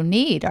we so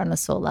need on a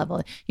soul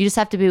level. You just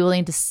have to be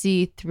willing to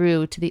see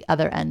through to the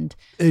other end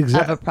of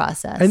a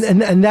process.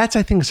 And that's,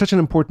 I think, such an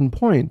important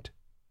point.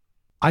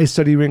 I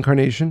study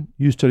reincarnation.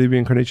 You study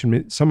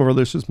reincarnation. Some of our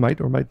listeners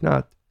might or might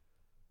not.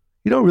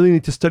 You don't really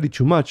need to study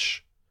too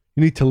much.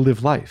 You need to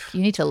live life.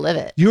 You need to live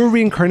it. Your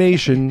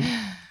reincarnation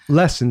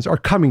lessons are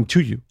coming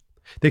to you.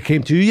 They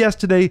came to you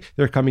yesterday.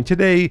 They're coming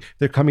today.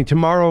 They're coming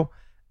tomorrow.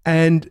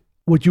 And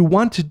what you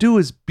want to do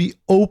is be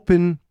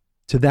open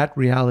to that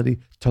reality,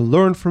 to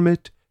learn from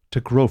it, to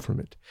grow from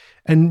it.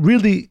 And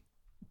really,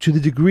 to the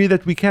degree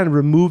that we can,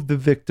 remove the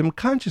victim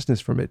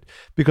consciousness from it.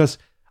 Because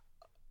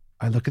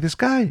I look at this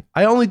guy.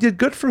 I only did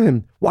good for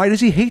him. Why does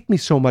he hate me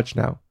so much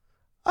now?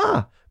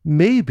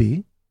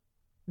 Maybe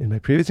in my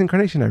previous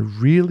incarnation, I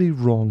really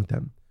wronged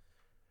them.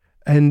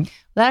 And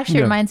that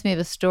actually reminds me of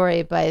a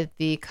story by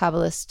the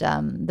Kabbalist,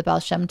 the Baal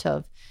Shem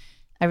Tov.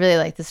 I really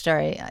like the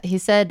story. He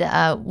said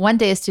one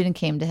day a student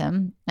came to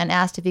him and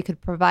asked if he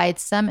could provide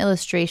some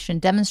illustration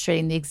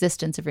demonstrating the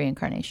existence of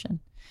reincarnation.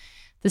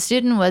 The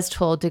student was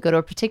told to go to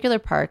a particular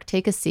park,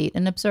 take a seat,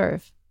 and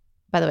observe.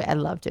 By the way, I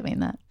love doing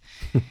that.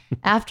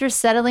 After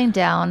settling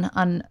down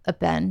on a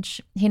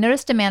bench, he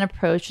noticed a man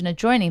approach an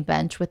adjoining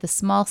bench with a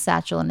small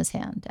satchel in his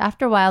hand.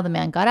 After a while, the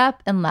man got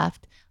up and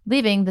left,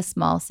 leaving the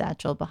small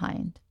satchel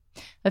behind.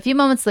 A few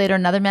moments later,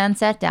 another man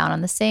sat down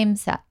on the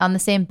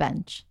same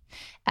bench.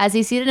 As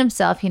he seated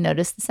himself, he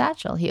noticed the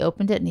satchel. He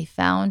opened it and he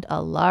found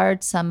a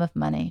large sum of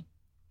money.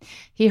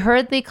 He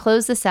hurriedly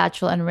closed the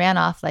satchel and ran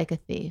off like a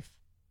thief.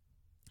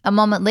 A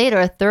moment later,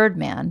 a third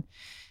man,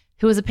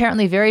 who was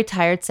apparently very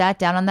tired, sat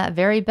down on that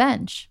very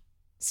bench.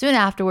 Soon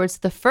afterwards,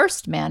 the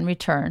first man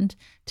returned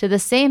to the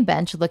same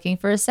bench looking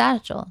for his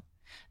satchel.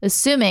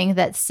 Assuming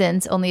that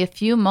since only a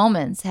few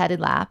moments had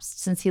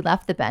elapsed since he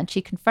left the bench,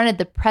 he confronted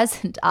the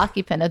present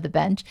occupant of the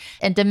bench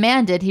and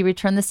demanded he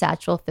return the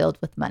satchel filled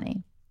with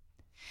money.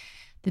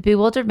 The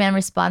bewildered man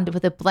responded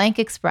with a blank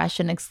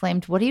expression and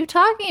exclaimed, "What are you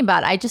talking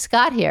about? I just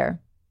got here."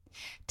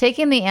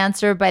 Taking the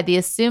answer by the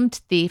assumed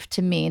thief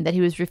to mean that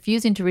he was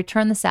refusing to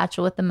return the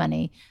satchel with the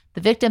money,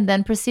 the victim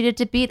then proceeded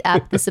to beat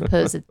up the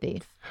supposed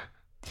thief.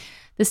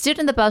 The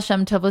student of the Baal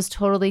Shem Tov was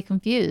totally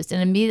confused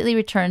and immediately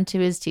returned to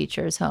his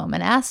teacher's home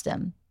and asked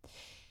him.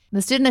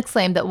 The student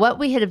exclaimed that what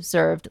we had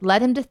observed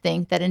led him to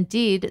think that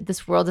indeed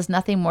this world is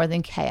nothing more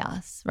than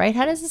chaos, right?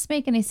 How does this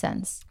make any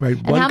sense? Right.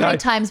 And how many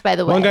times, by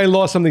the way? One guy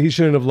lost something he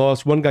shouldn't have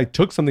lost. One guy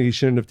took something he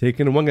shouldn't have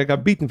taken. And one guy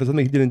got beaten for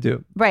something he didn't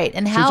do. Right.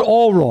 And so how? It's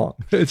all wrong.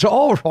 It's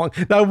all wrong.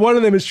 Not one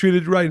of them is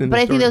treated right in But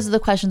the I story. think those are the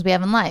questions we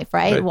have in life,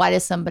 right? Right. Why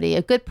does somebody,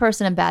 a good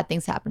person, and bad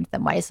things happen to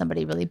them? Why is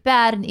somebody really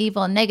bad and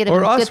evil and negative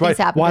or and us, good things right?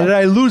 happen Why to did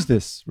them? I lose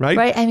this, right?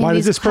 Right. I mean, why does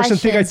these this person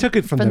think I questions took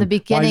it from the them?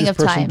 beginning Why is of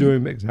this person time.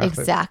 doing exactly?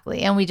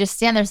 Exactly. And we just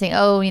stand there saying,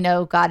 oh,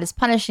 God is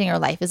punishing or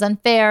life is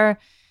unfair.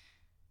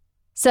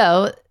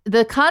 So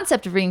the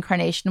concept of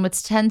reincarnation,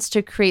 which tends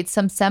to create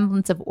some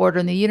semblance of order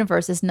in the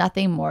universe, is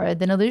nothing more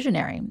than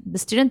illusionary. The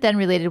student then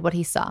related what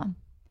he saw.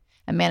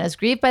 A man is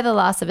grieved by the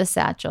loss of his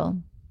satchel.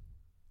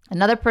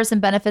 Another person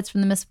benefits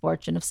from the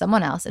misfortune of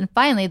someone else. And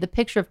finally, the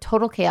picture of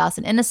total chaos,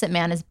 an innocent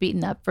man is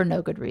beaten up for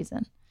no good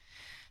reason.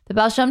 The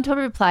Baal Shem Tov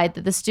replied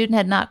that the student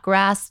had not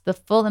grasped the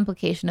full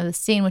implication of the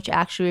scene, which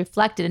actually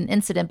reflected an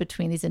incident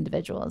between these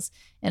individuals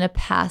in a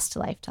past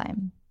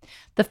lifetime.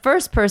 The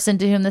first person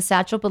to whom the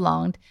satchel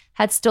belonged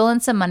had stolen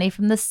some money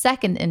from the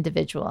second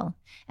individual.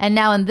 And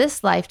now in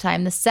this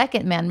lifetime, the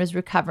second man was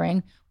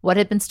recovering what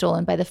had been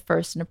stolen by the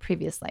first in a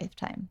previous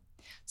lifetime.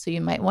 So you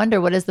might wonder,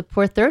 what does the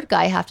poor third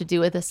guy have to do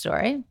with the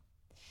story?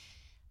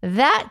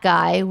 That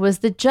guy was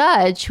the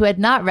judge who had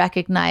not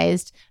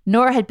recognized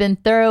nor had been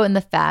thorough in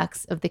the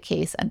facts of the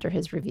case under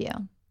his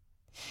review.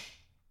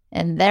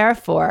 And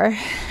therefore,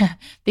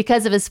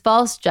 because of his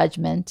false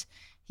judgment,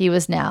 he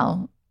was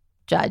now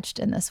judged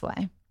in this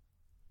way.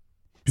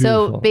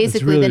 Beautiful. So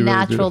basically, really, the really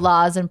natural beautiful.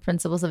 laws and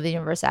principles of the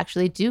universe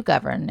actually do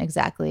govern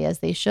exactly as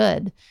they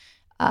should.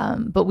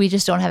 But we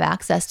just don't have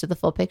access to the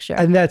full picture.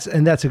 And that's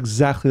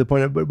exactly the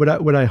point. But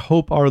what I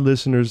hope our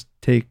listeners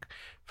take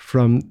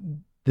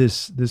from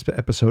this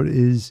episode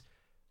is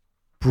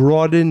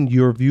broaden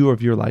your view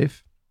of your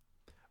life.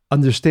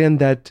 Understand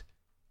that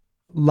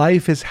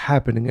life is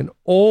happening,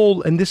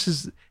 and this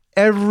is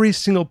every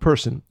single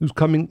person who's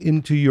coming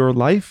into your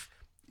life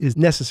is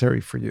necessary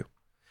for you.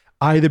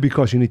 Either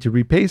because you need to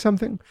repay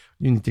something,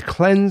 you need to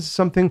cleanse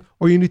something,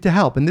 or you need to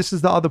help. And this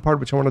is the other part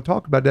which I want to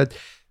talk about. That,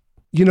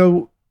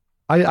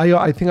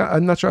 I think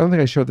I'm not sure. I don't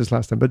think I shared this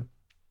last time, but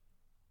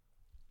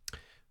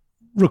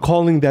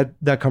recalling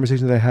that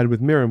conversation that I had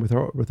with Miriam,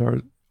 with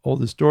our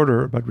oldest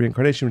daughter, about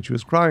reincarnation when she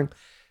was crying,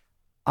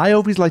 I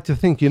always like to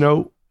think,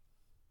 who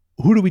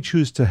do we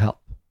choose to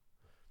help?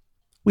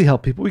 We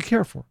help people we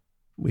care for.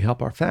 We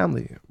help our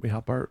family. We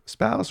help our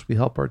spouse. We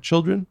help our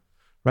children,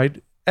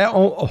 right?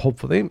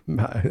 Hopefully,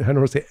 I don't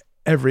want to say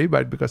every,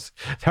 but because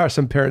there are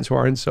some parents who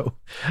aren't so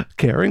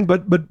caring,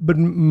 but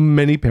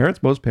many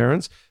parents, most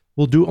parents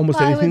will do almost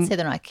anything. I wouldn't say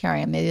they're not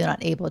caring. Maybe they're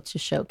not able to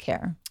show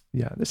care.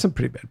 Yeah, there's some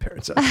pretty bad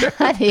parents out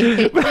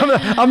there. But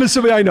I'm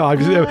assuming, I know,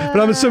 but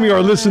I'm assuming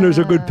our listeners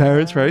are good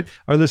parents, right?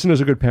 Our listeners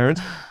are good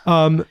parents.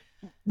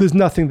 There's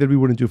nothing that we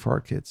wouldn't do for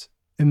our kids.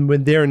 And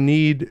when they're in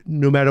need,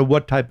 no matter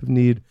what type of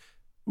need,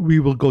 we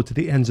will go to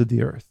the ends of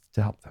the earth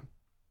to help them,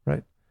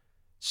 right?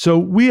 So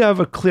we have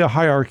a clear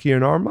hierarchy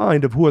in our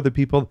mind of who are the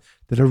people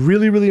that are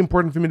really, really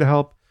important for me to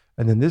help.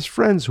 And then there's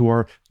friends who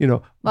are,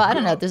 Well, I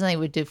don't know if there's nothing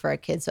we do for our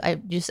kids. So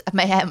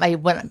I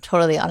went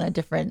totally on a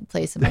different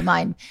place in my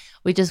mind.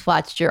 We just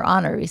watched Your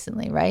Honor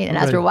recently, right? And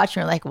as we're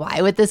watching, we're like,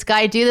 why would this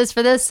guy do this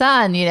for this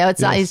son?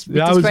 It's not, he's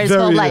destroyed his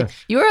whole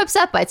life. You were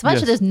upset by it. It's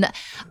much of this.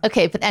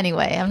 Okay, but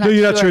anyway, I'm not sure.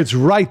 You're not sure it's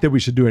right that we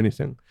should do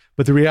anything.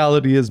 But the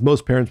reality is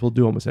most parents will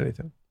do almost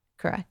anything.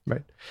 Correct.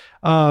 Right.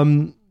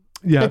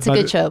 Yeah, it's a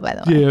good show, by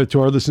the way. Yeah,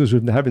 to our listeners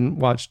who haven't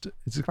watched,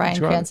 it's Bryan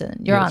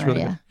Cranston, Your Honor,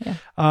 really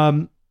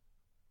yeah.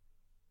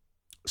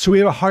 So we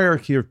have a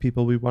hierarchy of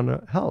people we want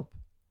to help.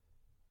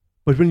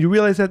 But when you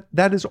realize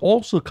that is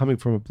also coming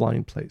from a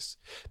blind place,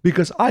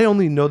 because I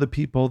only know the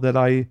people that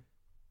I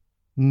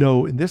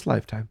know in this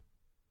lifetime.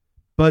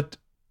 But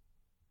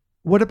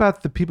what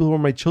about the people who are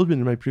my children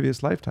in my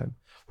previous lifetime,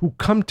 who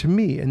come to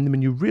me? And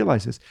when you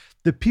realize this,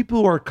 the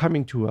people who are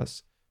coming to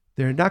us,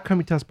 they're not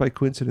coming to us by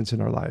coincidence in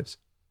our lives.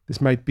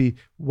 This might be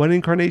 1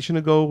 incarnation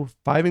ago,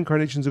 5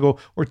 incarnations ago,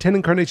 or 10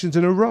 incarnations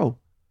in a row.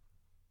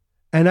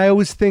 And I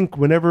always think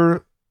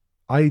whenever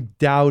I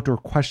doubt or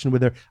question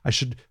whether I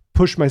should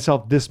push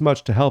myself this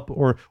much to help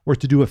or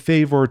to do a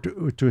favor or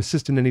to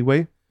assist in any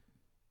way,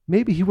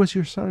 maybe he was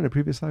your son in a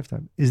previous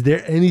lifetime. Is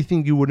there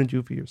anything you wouldn't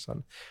do for your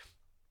son?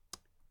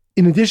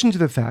 In addition to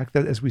the fact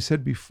that, as we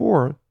said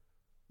before,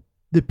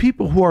 the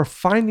people who are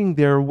finding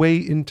their way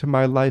into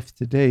my life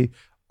today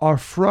are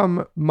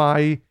from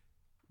my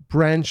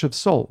branch of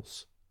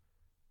souls.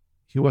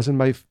 He wasn't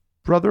my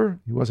brother,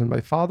 he wasn't my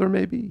father,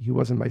 maybe he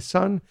wasn't my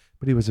son,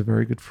 but he was a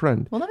very good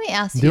friend. Well, let me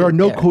ask you. There are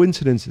no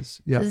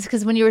coincidences. Yeah,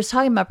 because when you were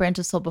talking about branch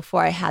of soul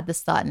before, I had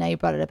this thought, and now you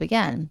brought it up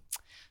again.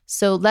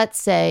 So let's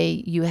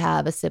say you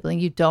have a sibling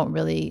you don't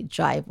really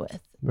jive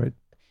with, right?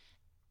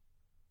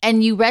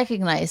 And you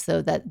recognize,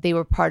 though, that they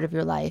were part of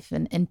your life,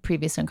 and in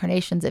previous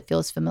incarnations, it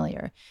feels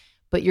familiar.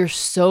 But you're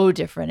so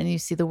different, and you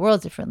see the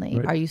world differently.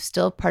 Right. Are you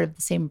still part of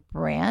the same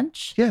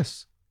branch?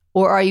 Yes.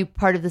 Or are you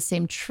part of the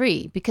same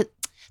tree? Because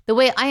the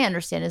way I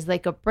understand is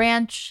like a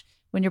branch,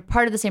 when you're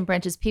part of the same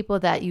branch, is people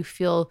that you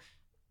feel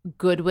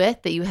good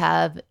with, that you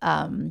have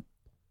an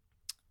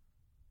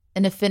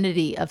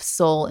affinity of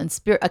soul and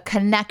spirit, a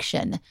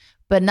connection,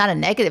 but not a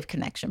negative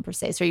connection per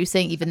se. So are you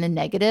saying even the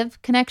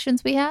negative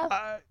connections we have?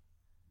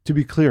 To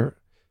be clear,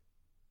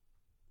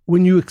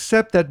 when you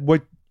accept that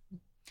what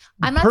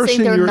I'm not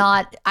saying they're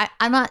not,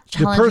 I'm not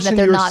challenging that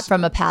they're not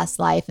from a past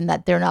life and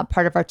that they're not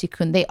part of our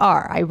tikkun. They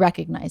are. I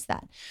recognize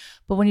that.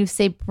 But when you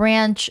say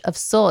branch of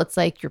soul, it's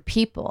like your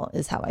people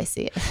is how I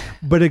see it.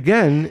 But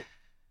again,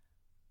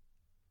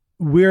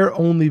 we're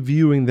only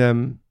viewing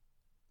them,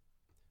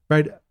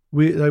 right?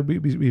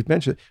 We've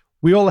mentioned,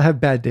 we all have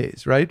bad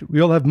days, right?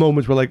 We all have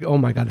moments where like, oh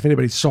my God, if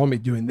anybody saw me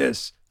doing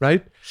this,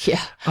 right?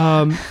 Yeah.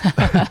 Right?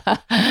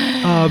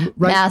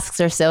 Masks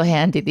are so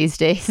handy these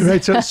days.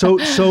 Right.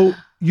 So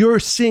you're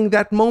seeing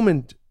that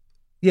moment.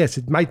 Yes,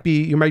 you might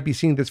be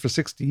seeing this for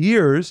 60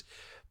 years,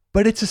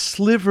 but it's a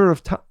sliver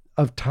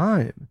of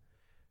time.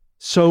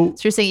 So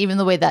you're saying even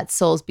the way that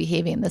soul's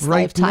behaving in this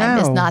lifetime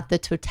is not the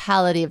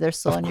totality of their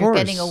soul, and you're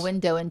getting a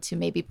window into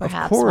maybe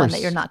perhaps one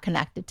that you're not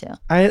connected to.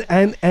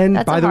 And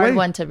that's by a the hard way,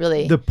 one to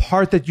really. The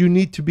part that you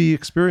need to be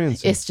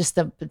experiencing. It's just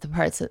the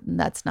parts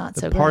that's not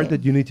so. The part great.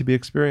 that you need to be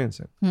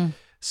experiencing.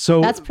 So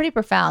that's pretty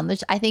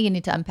profound. I think you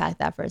need to unpack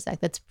that for a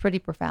sec. That's pretty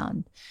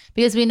profound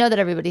because we know that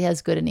everybody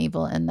has good and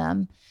evil in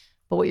them.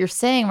 But what you're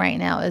saying right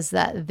now is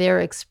that their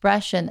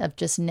expression of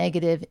just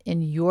negative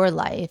in your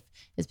life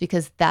is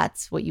because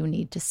that's what you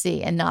need to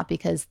see and not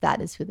because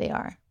that is who they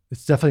are.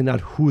 It's definitely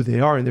not who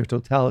they are in their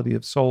totality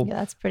of soul. Yeah,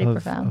 that's pretty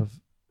profound.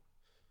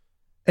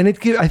 And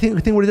I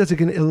think what it does,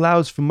 again, it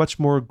allows for much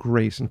more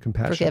grace and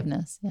compassion.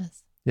 Forgiveness,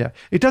 yes. Yeah.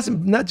 It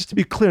doesn't, not just to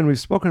be clear, and we've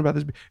spoken about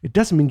this, it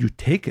doesn't mean you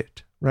take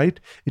it, right?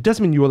 It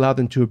doesn't mean you allow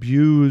them to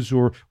abuse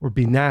or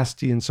be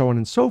nasty and so on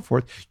and so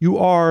forth. You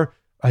are,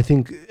 I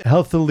think,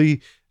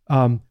 healthily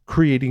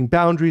creating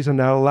boundaries and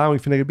not allowing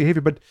for negative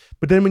behavior. But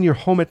then when you're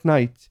home at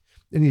night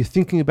and you're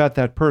thinking about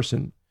that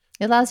person,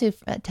 it allows you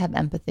to have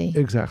empathy.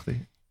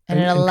 Exactly. And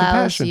it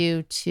allows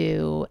you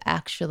to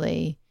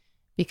actually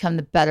become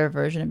the better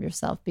version of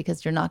yourself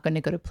because you're not going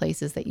to go to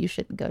places that you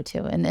shouldn't go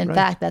to. And in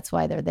fact, that's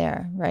why they're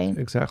there, right?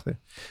 Exactly.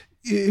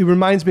 It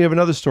reminds me of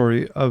another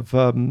story of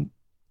a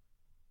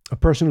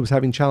person who was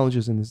having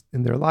challenges in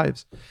their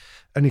lives.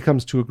 And he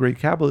comes to a great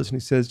Kabbalist and he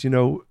says, it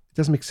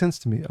doesn't make sense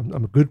to me.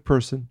 I'm a good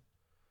person.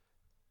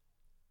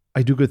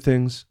 I do good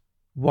things.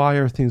 Why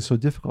are things so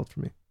difficult for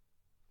me?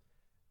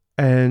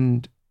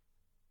 And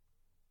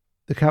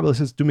the Kabbalist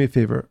says, do me a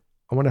favor.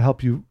 I want to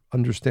help you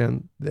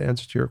understand the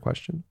answer to your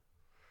question.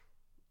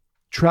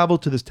 Travel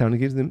to this town. He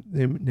gives the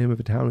name of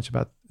a town, which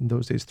about, in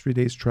those days, 3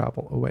 days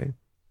travel away.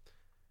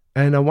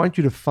 And I want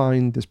you to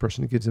find this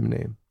person. He gives him a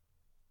name.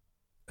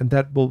 And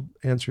that will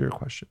answer your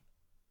question.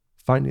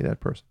 Finding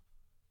that person.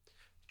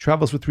 He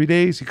travels for 3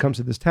 days. He comes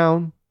to this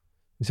town.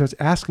 He starts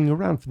asking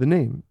around for the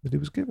name that he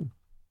was given.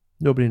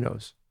 Nobody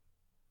knows.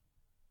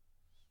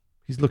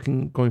 He's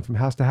going from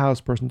house to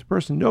house, person to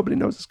person. Nobody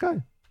knows this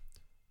guy.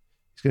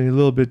 He's getting a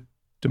little bit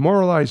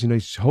demoralized. He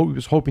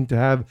was hoping to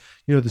have,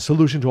 the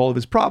solution to all of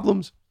his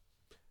problems.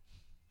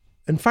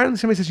 And finally,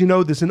 somebody says,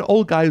 there's an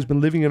old guy who's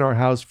been living in our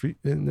house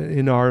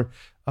in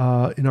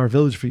our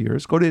village for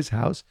years. Go to his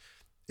house.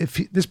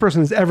 If this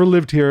person has ever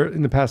lived here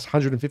in the past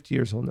 150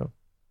 years, he'll know.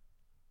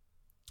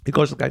 He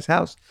goes to the guy's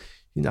house.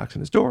 He knocks on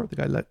his door. The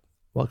guy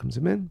welcomes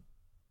him in.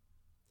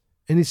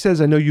 And he says,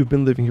 I know you've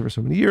been living here for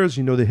so many years.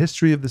 You know the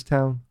history of this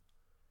town.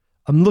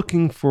 I'm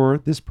looking for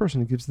this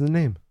person. He gives the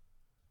name.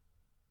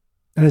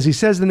 And as he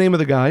says the name of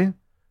the guy,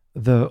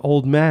 the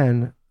old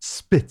man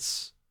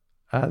spits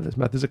out of his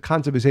mouth. There's a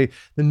concept, they say,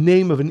 the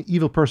name of an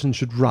evil person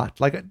should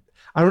rot. Like,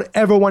 I don't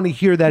ever want to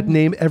hear that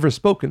name ever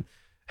spoken.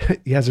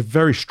 He has a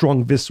very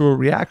strong visceral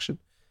reaction.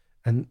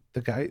 And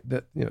the guy,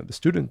 the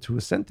student who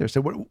was sent there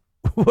said,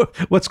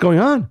 what's going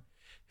on?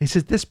 He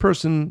says, this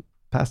person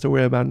passed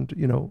away about,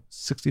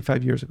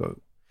 65 years ago.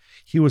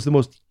 He was the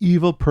most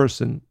evil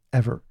person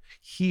ever.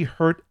 He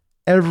hurt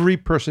every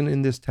person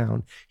in this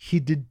town. He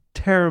did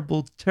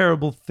terrible,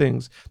 terrible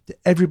things to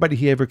everybody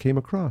he ever came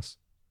across.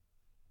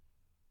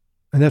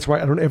 And that's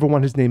why I don't ever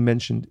want his name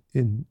mentioned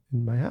in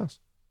my house.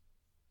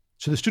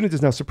 So the student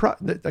is now surprised.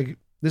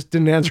 This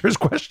didn't answer his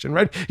question,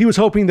 right? He was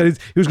hoping that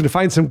he was going to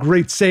find some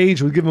great sage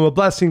who would give him a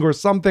blessing or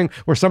something,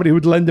 or somebody who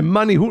would lend him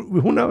money.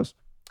 Who knows?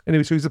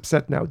 Anyway, so he's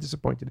upset now,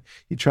 disappointed.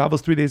 He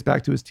travels 3 days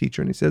back to his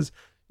teacher and he says,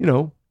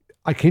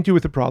 I came to you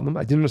with a problem.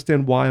 I didn't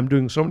understand why I'm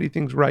doing so many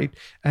things right.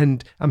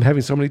 And I'm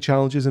having so many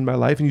challenges in my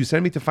life. And you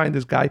sent me to find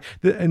this guy.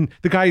 And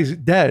the guy is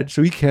dead,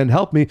 so he can't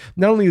help me.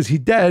 Not only is he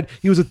dead,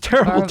 he was a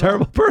terrible,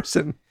 terrible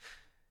person.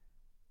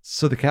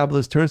 So the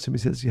Kabbalist turns to him. He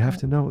says, you have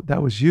to know,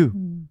 that was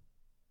you.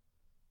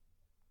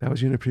 That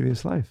was you in a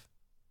previous life.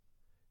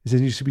 He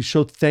says, you should be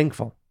so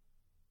thankful.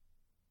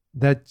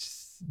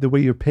 That's the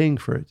way you're paying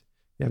for it.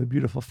 You have a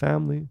beautiful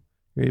family.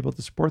 You're able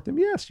to support them.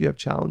 Yes, you have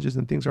challenges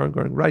and things aren't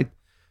going right.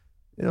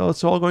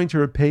 It's all going to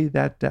repay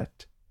that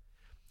debt.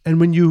 And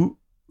when you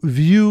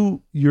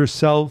view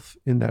yourself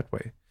in that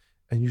way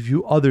and you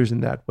view others in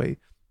that way,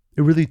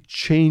 it really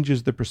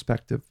changes the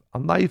perspective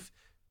on life,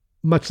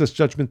 much less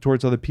judgment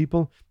towards other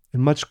people,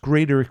 and much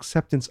greater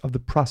acceptance of the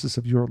process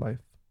of your life.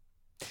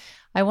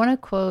 I want to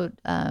quote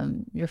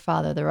your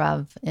father, the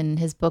Rav, in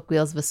his book,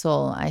 Wheels of a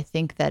Soul. I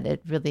think that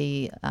it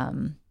really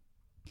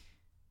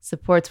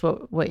supports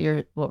what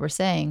we're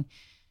saying.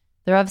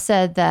 The Rav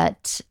said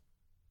that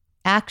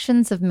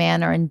actions of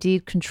man are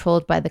indeed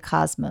controlled by the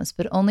cosmos,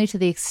 but only to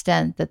the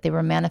extent that they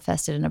were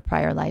manifested in a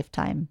prior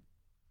lifetime.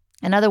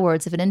 In other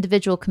words, if an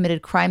individual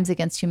committed crimes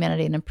against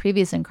humanity in a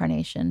previous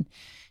incarnation,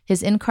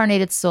 his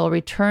incarnated soul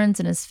returns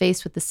and is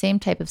faced with the same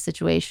type of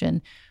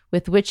situation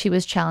with which he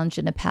was challenged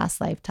in a past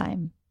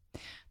lifetime.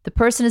 The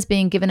person is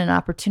being given an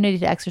opportunity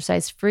to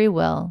exercise free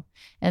will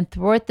and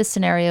thwart the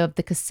scenario of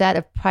the cassette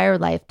of prior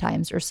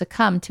lifetimes or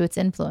succumb to its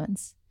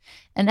influence.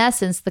 In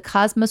essence, the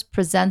cosmos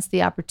presents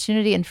the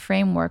opportunity and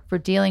framework for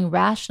dealing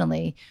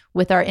rationally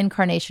with our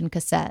incarnation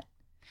cassette.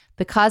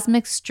 The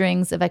cosmic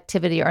strings of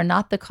activity are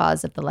not the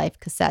cause of the life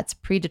cassette's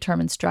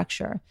predetermined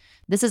structure.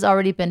 This has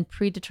already been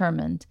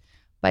predetermined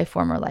by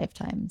former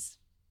lifetimes.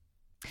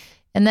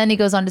 And then he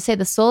goes on to say,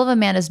 the soul of a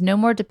man is no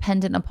more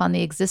dependent upon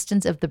the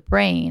existence of the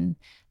brain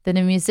than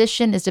a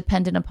musician is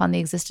dependent upon the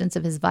existence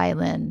of his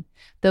violin,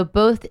 though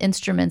both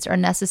instruments are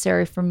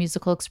necessary for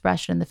musical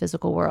expression in the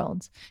physical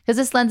world. Because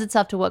this lends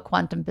itself to what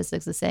quantum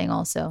physics is saying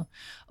also.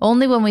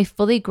 Only when we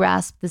fully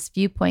grasp this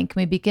viewpoint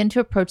can we begin to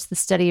approach the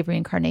study of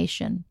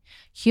reincarnation.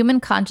 Human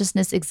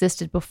consciousness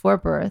existed before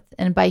birth,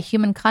 and by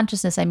human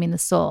consciousness, I mean the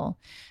soul.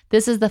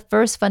 This is the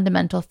first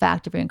fundamental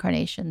fact of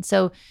reincarnation.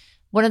 So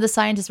one of the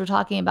scientists were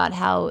talking about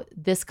how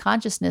this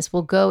consciousness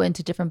will go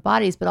into different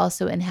bodies, but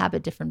also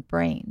inhabit different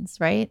brains,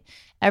 right?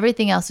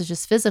 Everything else is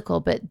just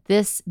physical, but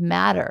this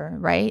matter,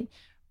 right?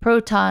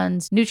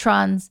 Protons,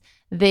 neutrons,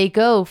 they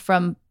go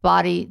from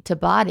body to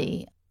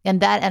body, and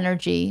that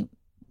energy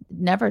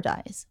never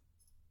dies.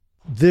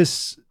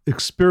 This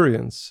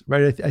experience,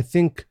 right? I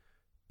think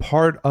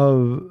part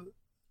of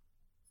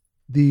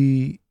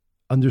the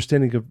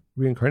understanding of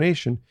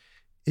reincarnation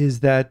is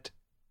that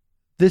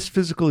this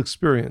physical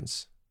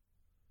experience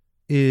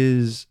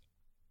is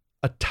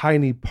a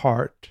tiny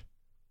part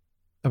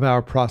of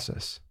our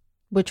process.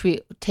 Which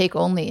we take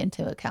only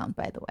into account,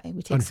 by the way.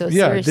 We take so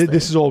seriously.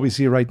 This is all we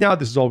see right now.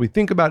 This is all we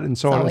think about, and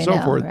so on and so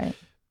forth. Right?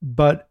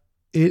 But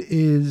it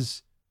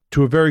is,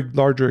 to a very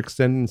larger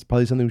extent, and it's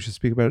probably something we should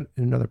speak about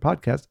in another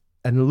podcast,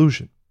 an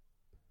illusion.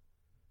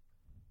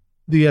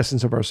 The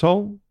essence of our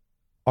soul,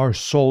 our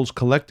souls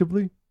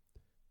collectively,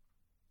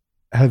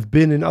 have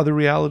been in other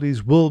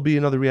realities, will be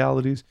in other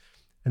realities,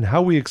 and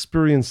how we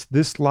experience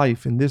this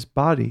life in this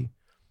body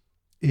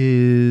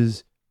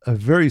is a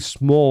very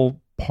small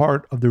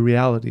part of the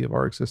reality of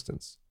our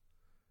existence.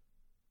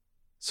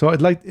 So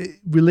I'd like,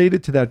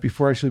 related to that,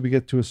 before actually we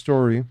get to a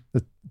story,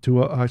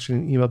 actually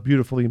an email,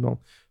 beautiful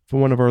email from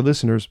one of our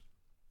listeners.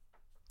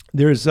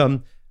 There's a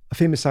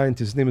famous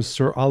scientist, his name is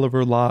Sir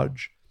Oliver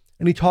Lodge,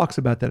 and he talks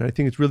about that. And I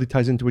think it really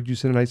ties into what you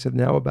said and I said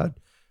now about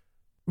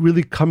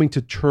really coming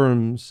to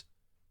terms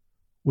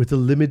with the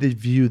limited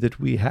view that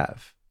we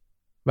have,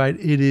 right?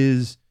 It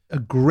is a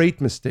great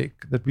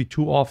mistake that we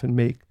too often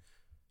make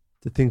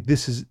to think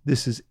this is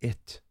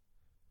it.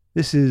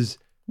 This is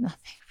nothing.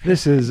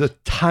 This is a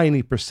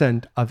tiny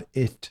percent of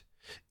it.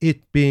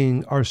 It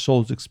being our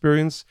soul's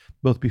experience,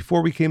 both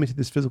before we came into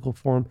this physical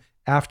form,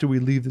 after we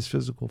leave this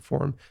physical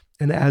form,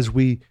 and as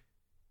we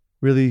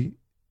really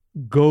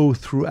go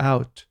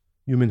throughout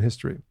human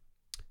history.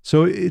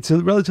 So it's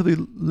a relatively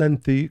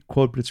lengthy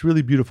quote, but it's a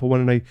really beautiful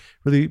one. And I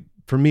really,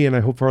 for me, and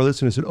I hope for our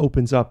listeners, it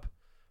opens up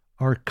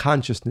our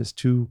consciousness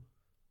to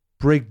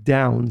break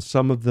down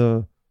some of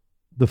the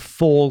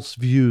false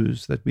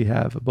views that we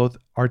have of both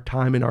our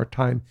time and our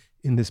time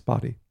in this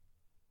body.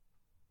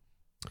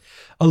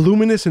 A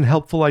luminous and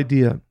helpful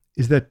idea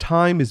is that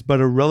time is but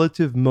a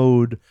relative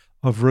mode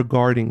of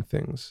regarding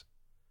things.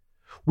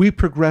 We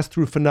progress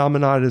through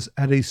phenomena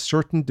at a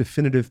certain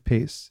definitive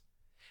pace,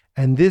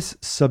 and this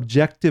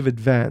subjective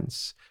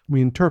advance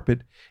we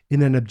interpret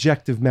in an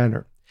objective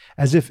manner,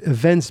 as if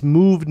events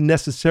moved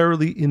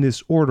necessarily in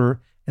this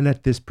order and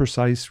at this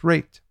precise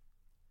rate.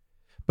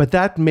 But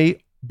that may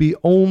be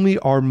only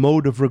our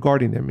mode of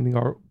regarding them, meaning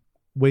our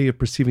way of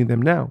perceiving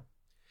them now.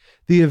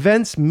 The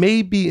events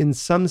may be in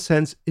some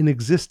sense in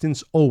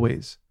existence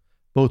always,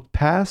 both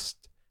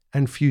past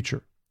and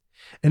future.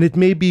 And it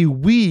may be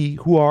we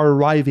who are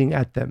arriving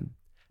at them,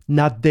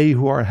 not they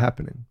who are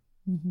happening.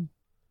 Mm-hmm.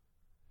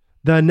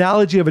 The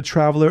analogy of a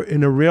traveler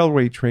in a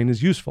railway train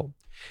is useful.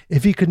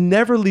 If he could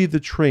never leave the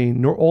train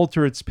nor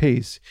alter its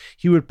pace,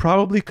 he would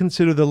probably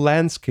consider the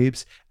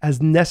landscapes as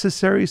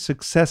necessary,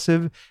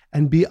 successive,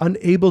 and be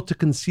unable to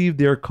conceive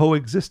their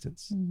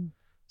coexistence. Mm-hmm.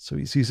 So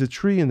he sees a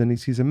tree and then he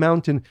sees a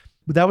mountain,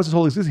 but that was his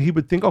whole existence. He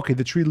would think, okay,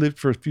 the tree lived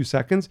for a few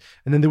seconds,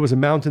 and then there was a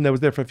mountain that was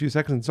there for a few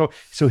seconds. And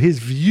so his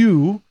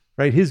view,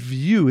 right? His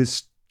view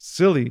is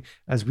silly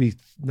as we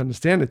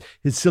understand it.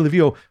 His silly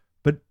view.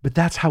 But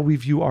that's how we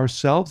view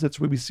ourselves. That's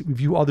the way we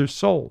view other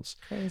souls.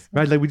 Crazy.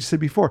 Right? Like we just said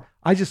before,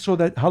 I just saw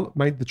that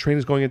the train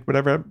is going at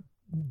whatever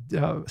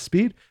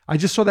speed. I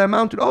just saw that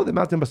mountain. Oh, the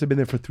mountain must have been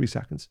there for 3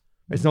 seconds.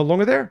 It's no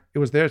longer there. It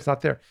was there. It's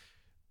not there.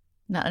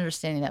 Not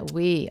understanding that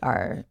we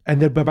are.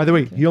 And then, but by the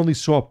way, he only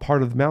saw a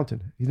part of the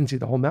mountain. He didn't see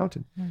the whole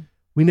mountain.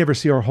 We never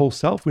see our whole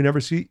self. We never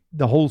see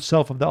the whole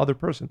self of the other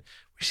person.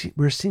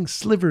 We're seeing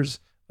slivers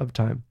of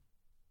time.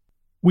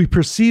 We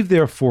perceive,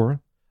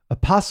 therefore, a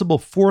possible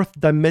fourth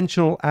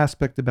dimensional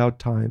aspect about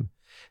time,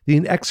 the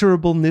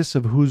inexorableness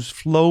of whose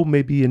flow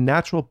may be a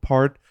natural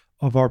part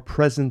of our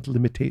present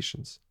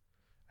limitations.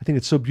 I think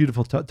it's so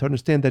beautiful to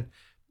understand that,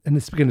 and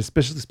it's, again,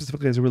 especially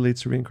specifically as it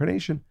relates to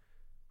reincarnation,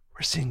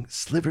 we're seeing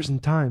slivers in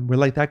time. We're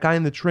like that guy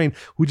in the train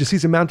who just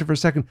sees a mountain for a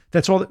second.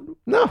 That's all.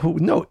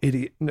 No,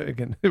 idiot. No,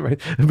 again, right?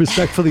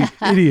 Respectfully,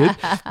 idiot.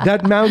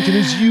 That mountain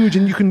is huge,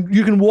 and you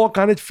can walk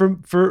on it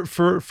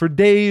for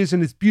days,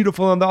 and it's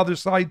beautiful on the other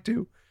side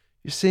too.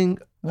 You're seeing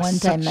one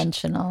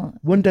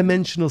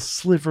dimensional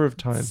sliver of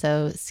time.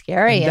 So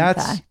scary, in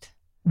fact.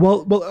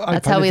 Well,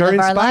 that's how we live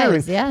our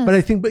lives. Yeah. But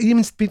I think, but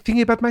even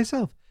thinking about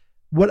myself.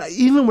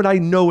 Even what I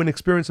know and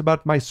experience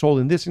about my soul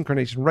in this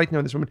incarnation, right now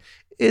in this moment,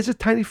 is a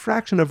tiny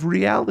fraction of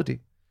reality.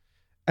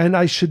 And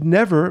we should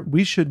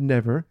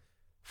never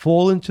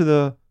fall into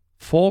the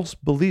false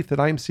belief that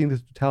I'm seeing the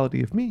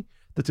totality of me,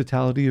 the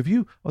totality of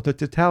you, or the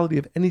totality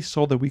of any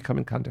soul that we come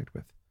in contact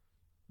with.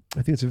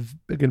 I think it's,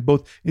 again,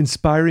 both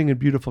inspiring and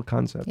beautiful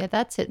concept. Yeah,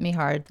 that's hit me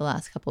hard the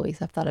last couple of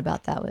weeks. I've thought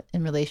about that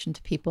in relation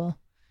to people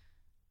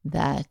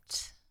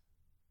that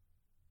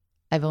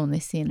I've only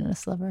seen in a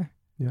sliver.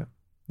 Yeah,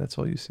 that's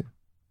all you see.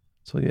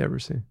 That's all you ever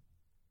see.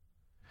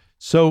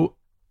 So,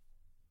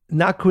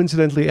 not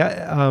coincidentally,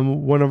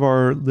 one of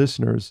our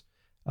listeners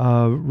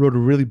wrote a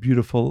really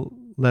beautiful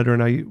letter,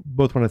 and I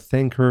both want to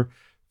thank her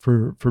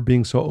for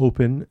being so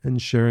open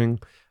and sharing.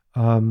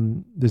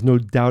 There's no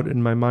doubt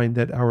in my mind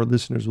that our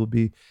listeners will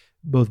be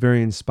both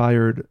very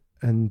inspired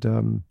and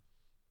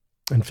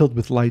filled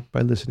with light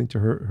by listening to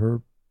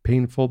her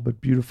painful but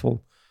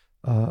beautiful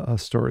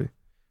story.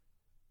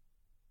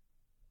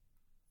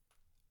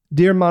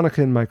 Dear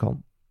Monica and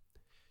Michael,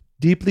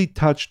 deeply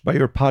touched by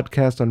your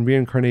podcast on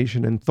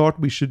reincarnation and thought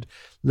we should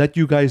let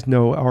you guys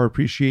know our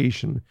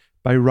appreciation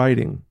by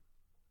writing.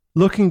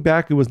 Looking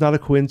back, it was not a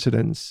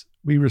coincidence.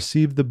 We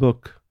received the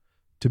book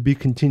To Be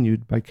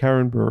Continued by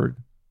Karen Berg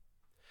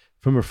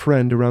from a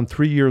friend around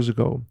 3 years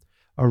ago,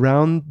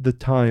 around the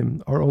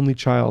time our only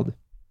child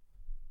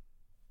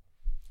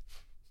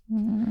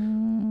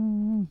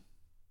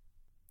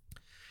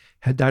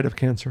had died of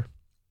cancer.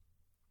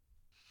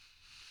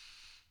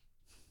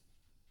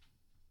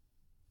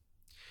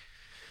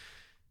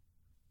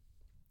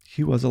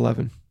 He was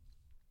 11.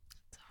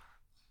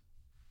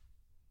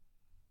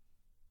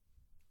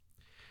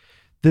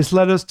 This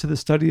led us to the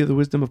study of the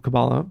wisdom of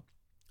Kabbalah.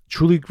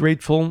 Truly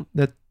grateful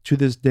that to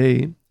this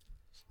day,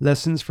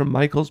 lessons from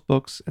Michael's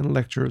books and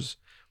lectures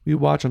we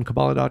watch on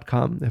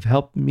Kabbalah.com have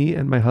helped me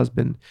and my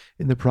husband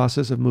in the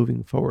process of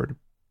moving forward.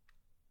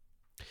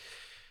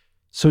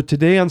 So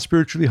today on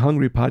Spiritually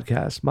Hungry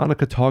podcast,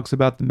 Monica talks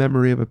about the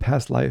memory of a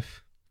past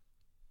life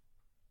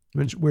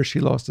where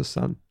she lost a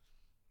son.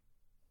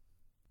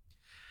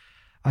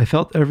 I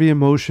felt every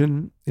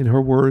emotion in her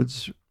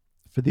words,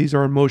 for these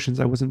are emotions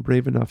I wasn't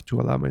brave enough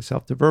to allow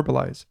myself to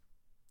verbalize.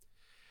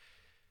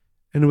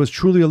 And it was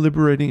truly a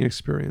liberating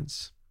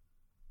experience.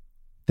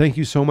 Thank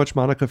you so much,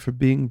 Monica, for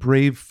being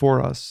brave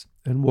for us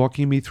and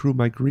walking me through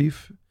my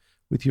grief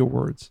with your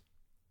words.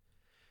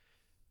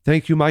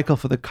 Thank you, Michael,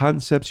 for the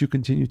concepts you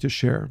continue to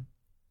share.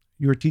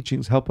 Your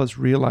teachings help us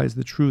realize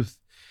the truth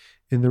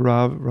in the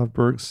Rav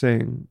Berg's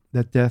saying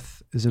that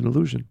death is an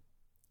illusion.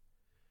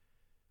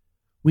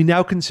 We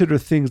now consider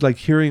things like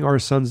hearing our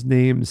son's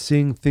name,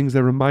 seeing things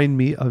that remind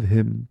me of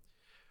him,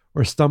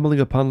 or stumbling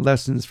upon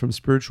lessons from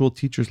spiritual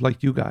teachers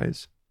like you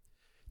guys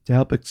to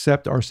help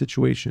accept our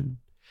situation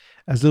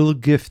as little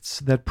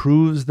gifts that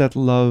proves that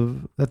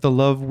the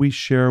love we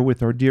share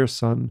with our dear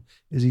son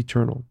is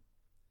eternal.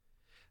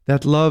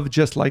 That love,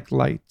 just like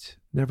light,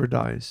 never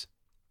dies.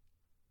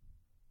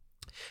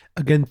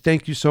 Again,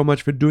 thank you so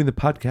much for doing the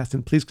podcast,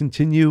 and please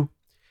continue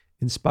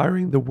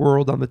inspiring the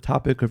world on the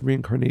topic of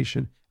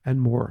reincarnation and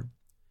more.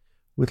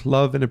 With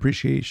love and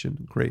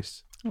appreciation,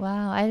 Grace.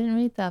 Wow, I didn't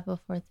read that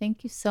before.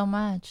 Thank you so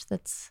much.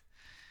 That's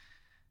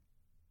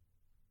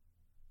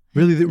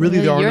really there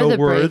are no words. You're the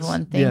brave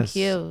one. Thank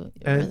you,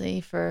 really,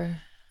 for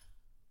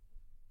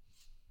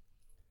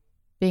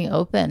being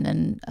open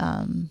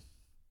and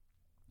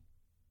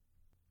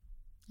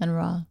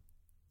raw.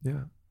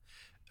 Yeah,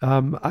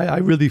 I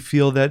really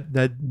feel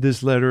that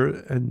this letter,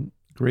 and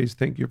Grace,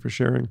 thank you for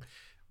sharing,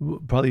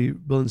 probably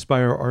will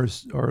inspire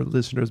our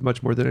listeners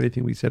much more than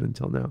anything we said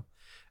until now.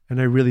 And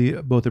I really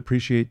both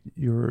appreciate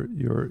your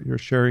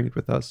sharing it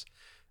with us,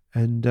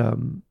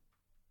 and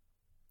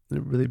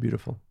really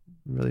beautiful.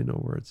 Really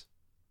no words.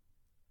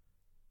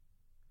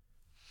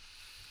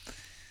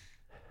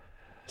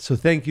 So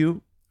thank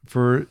you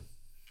for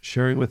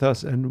sharing with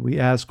us, and we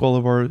ask all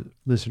of our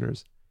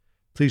listeners,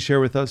 please share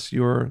with us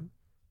your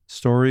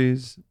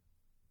stories,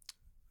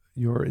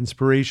 your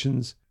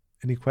inspirations,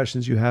 any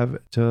questions you have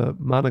to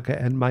Monica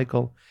and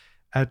Michael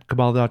at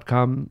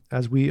Kabbalah.com.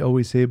 As we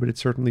always say, but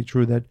it's certainly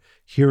true that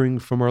hearing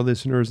from our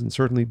listeners, and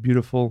certainly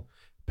beautiful,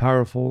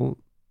 powerful,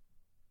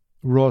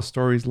 raw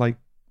stories like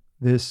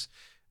this,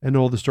 and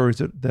all the stories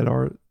that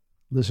our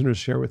listeners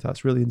share with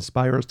us really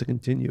inspire us to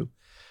continue.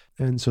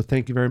 And so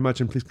thank you very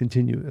much. And please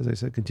continue, as I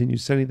said, continue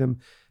sending them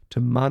to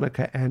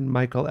Monica and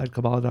Michael at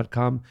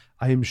Kabbalah.com.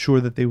 I am sure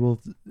that they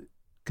will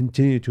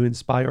continue to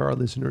inspire our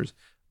listeners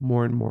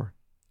more and more.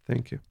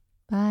 Thank you.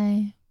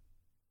 Bye.